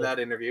extending that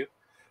interview.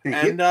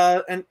 And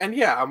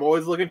yeah, I'm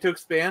always looking to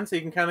expand, so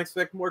you can kind of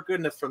expect more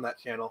goodness from that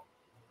channel.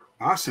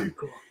 Awesome.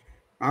 Cool.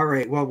 All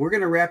right. Well, we're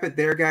going to wrap it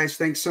there, guys.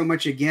 Thanks so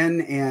much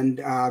again. And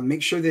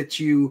make sure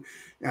that you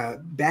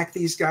back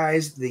these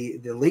guys. The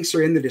links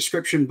are in the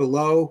description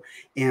below.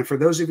 And for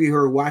those of you who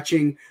are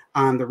watching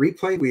on the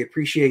replay, we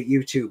appreciate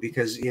you too,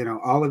 because,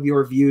 all of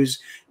your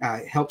views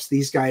helps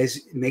these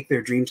guys make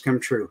their dreams come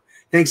true.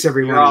 Thanks,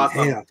 everyone. You're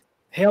awesome.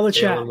 Hail the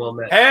chat.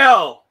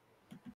 Hail.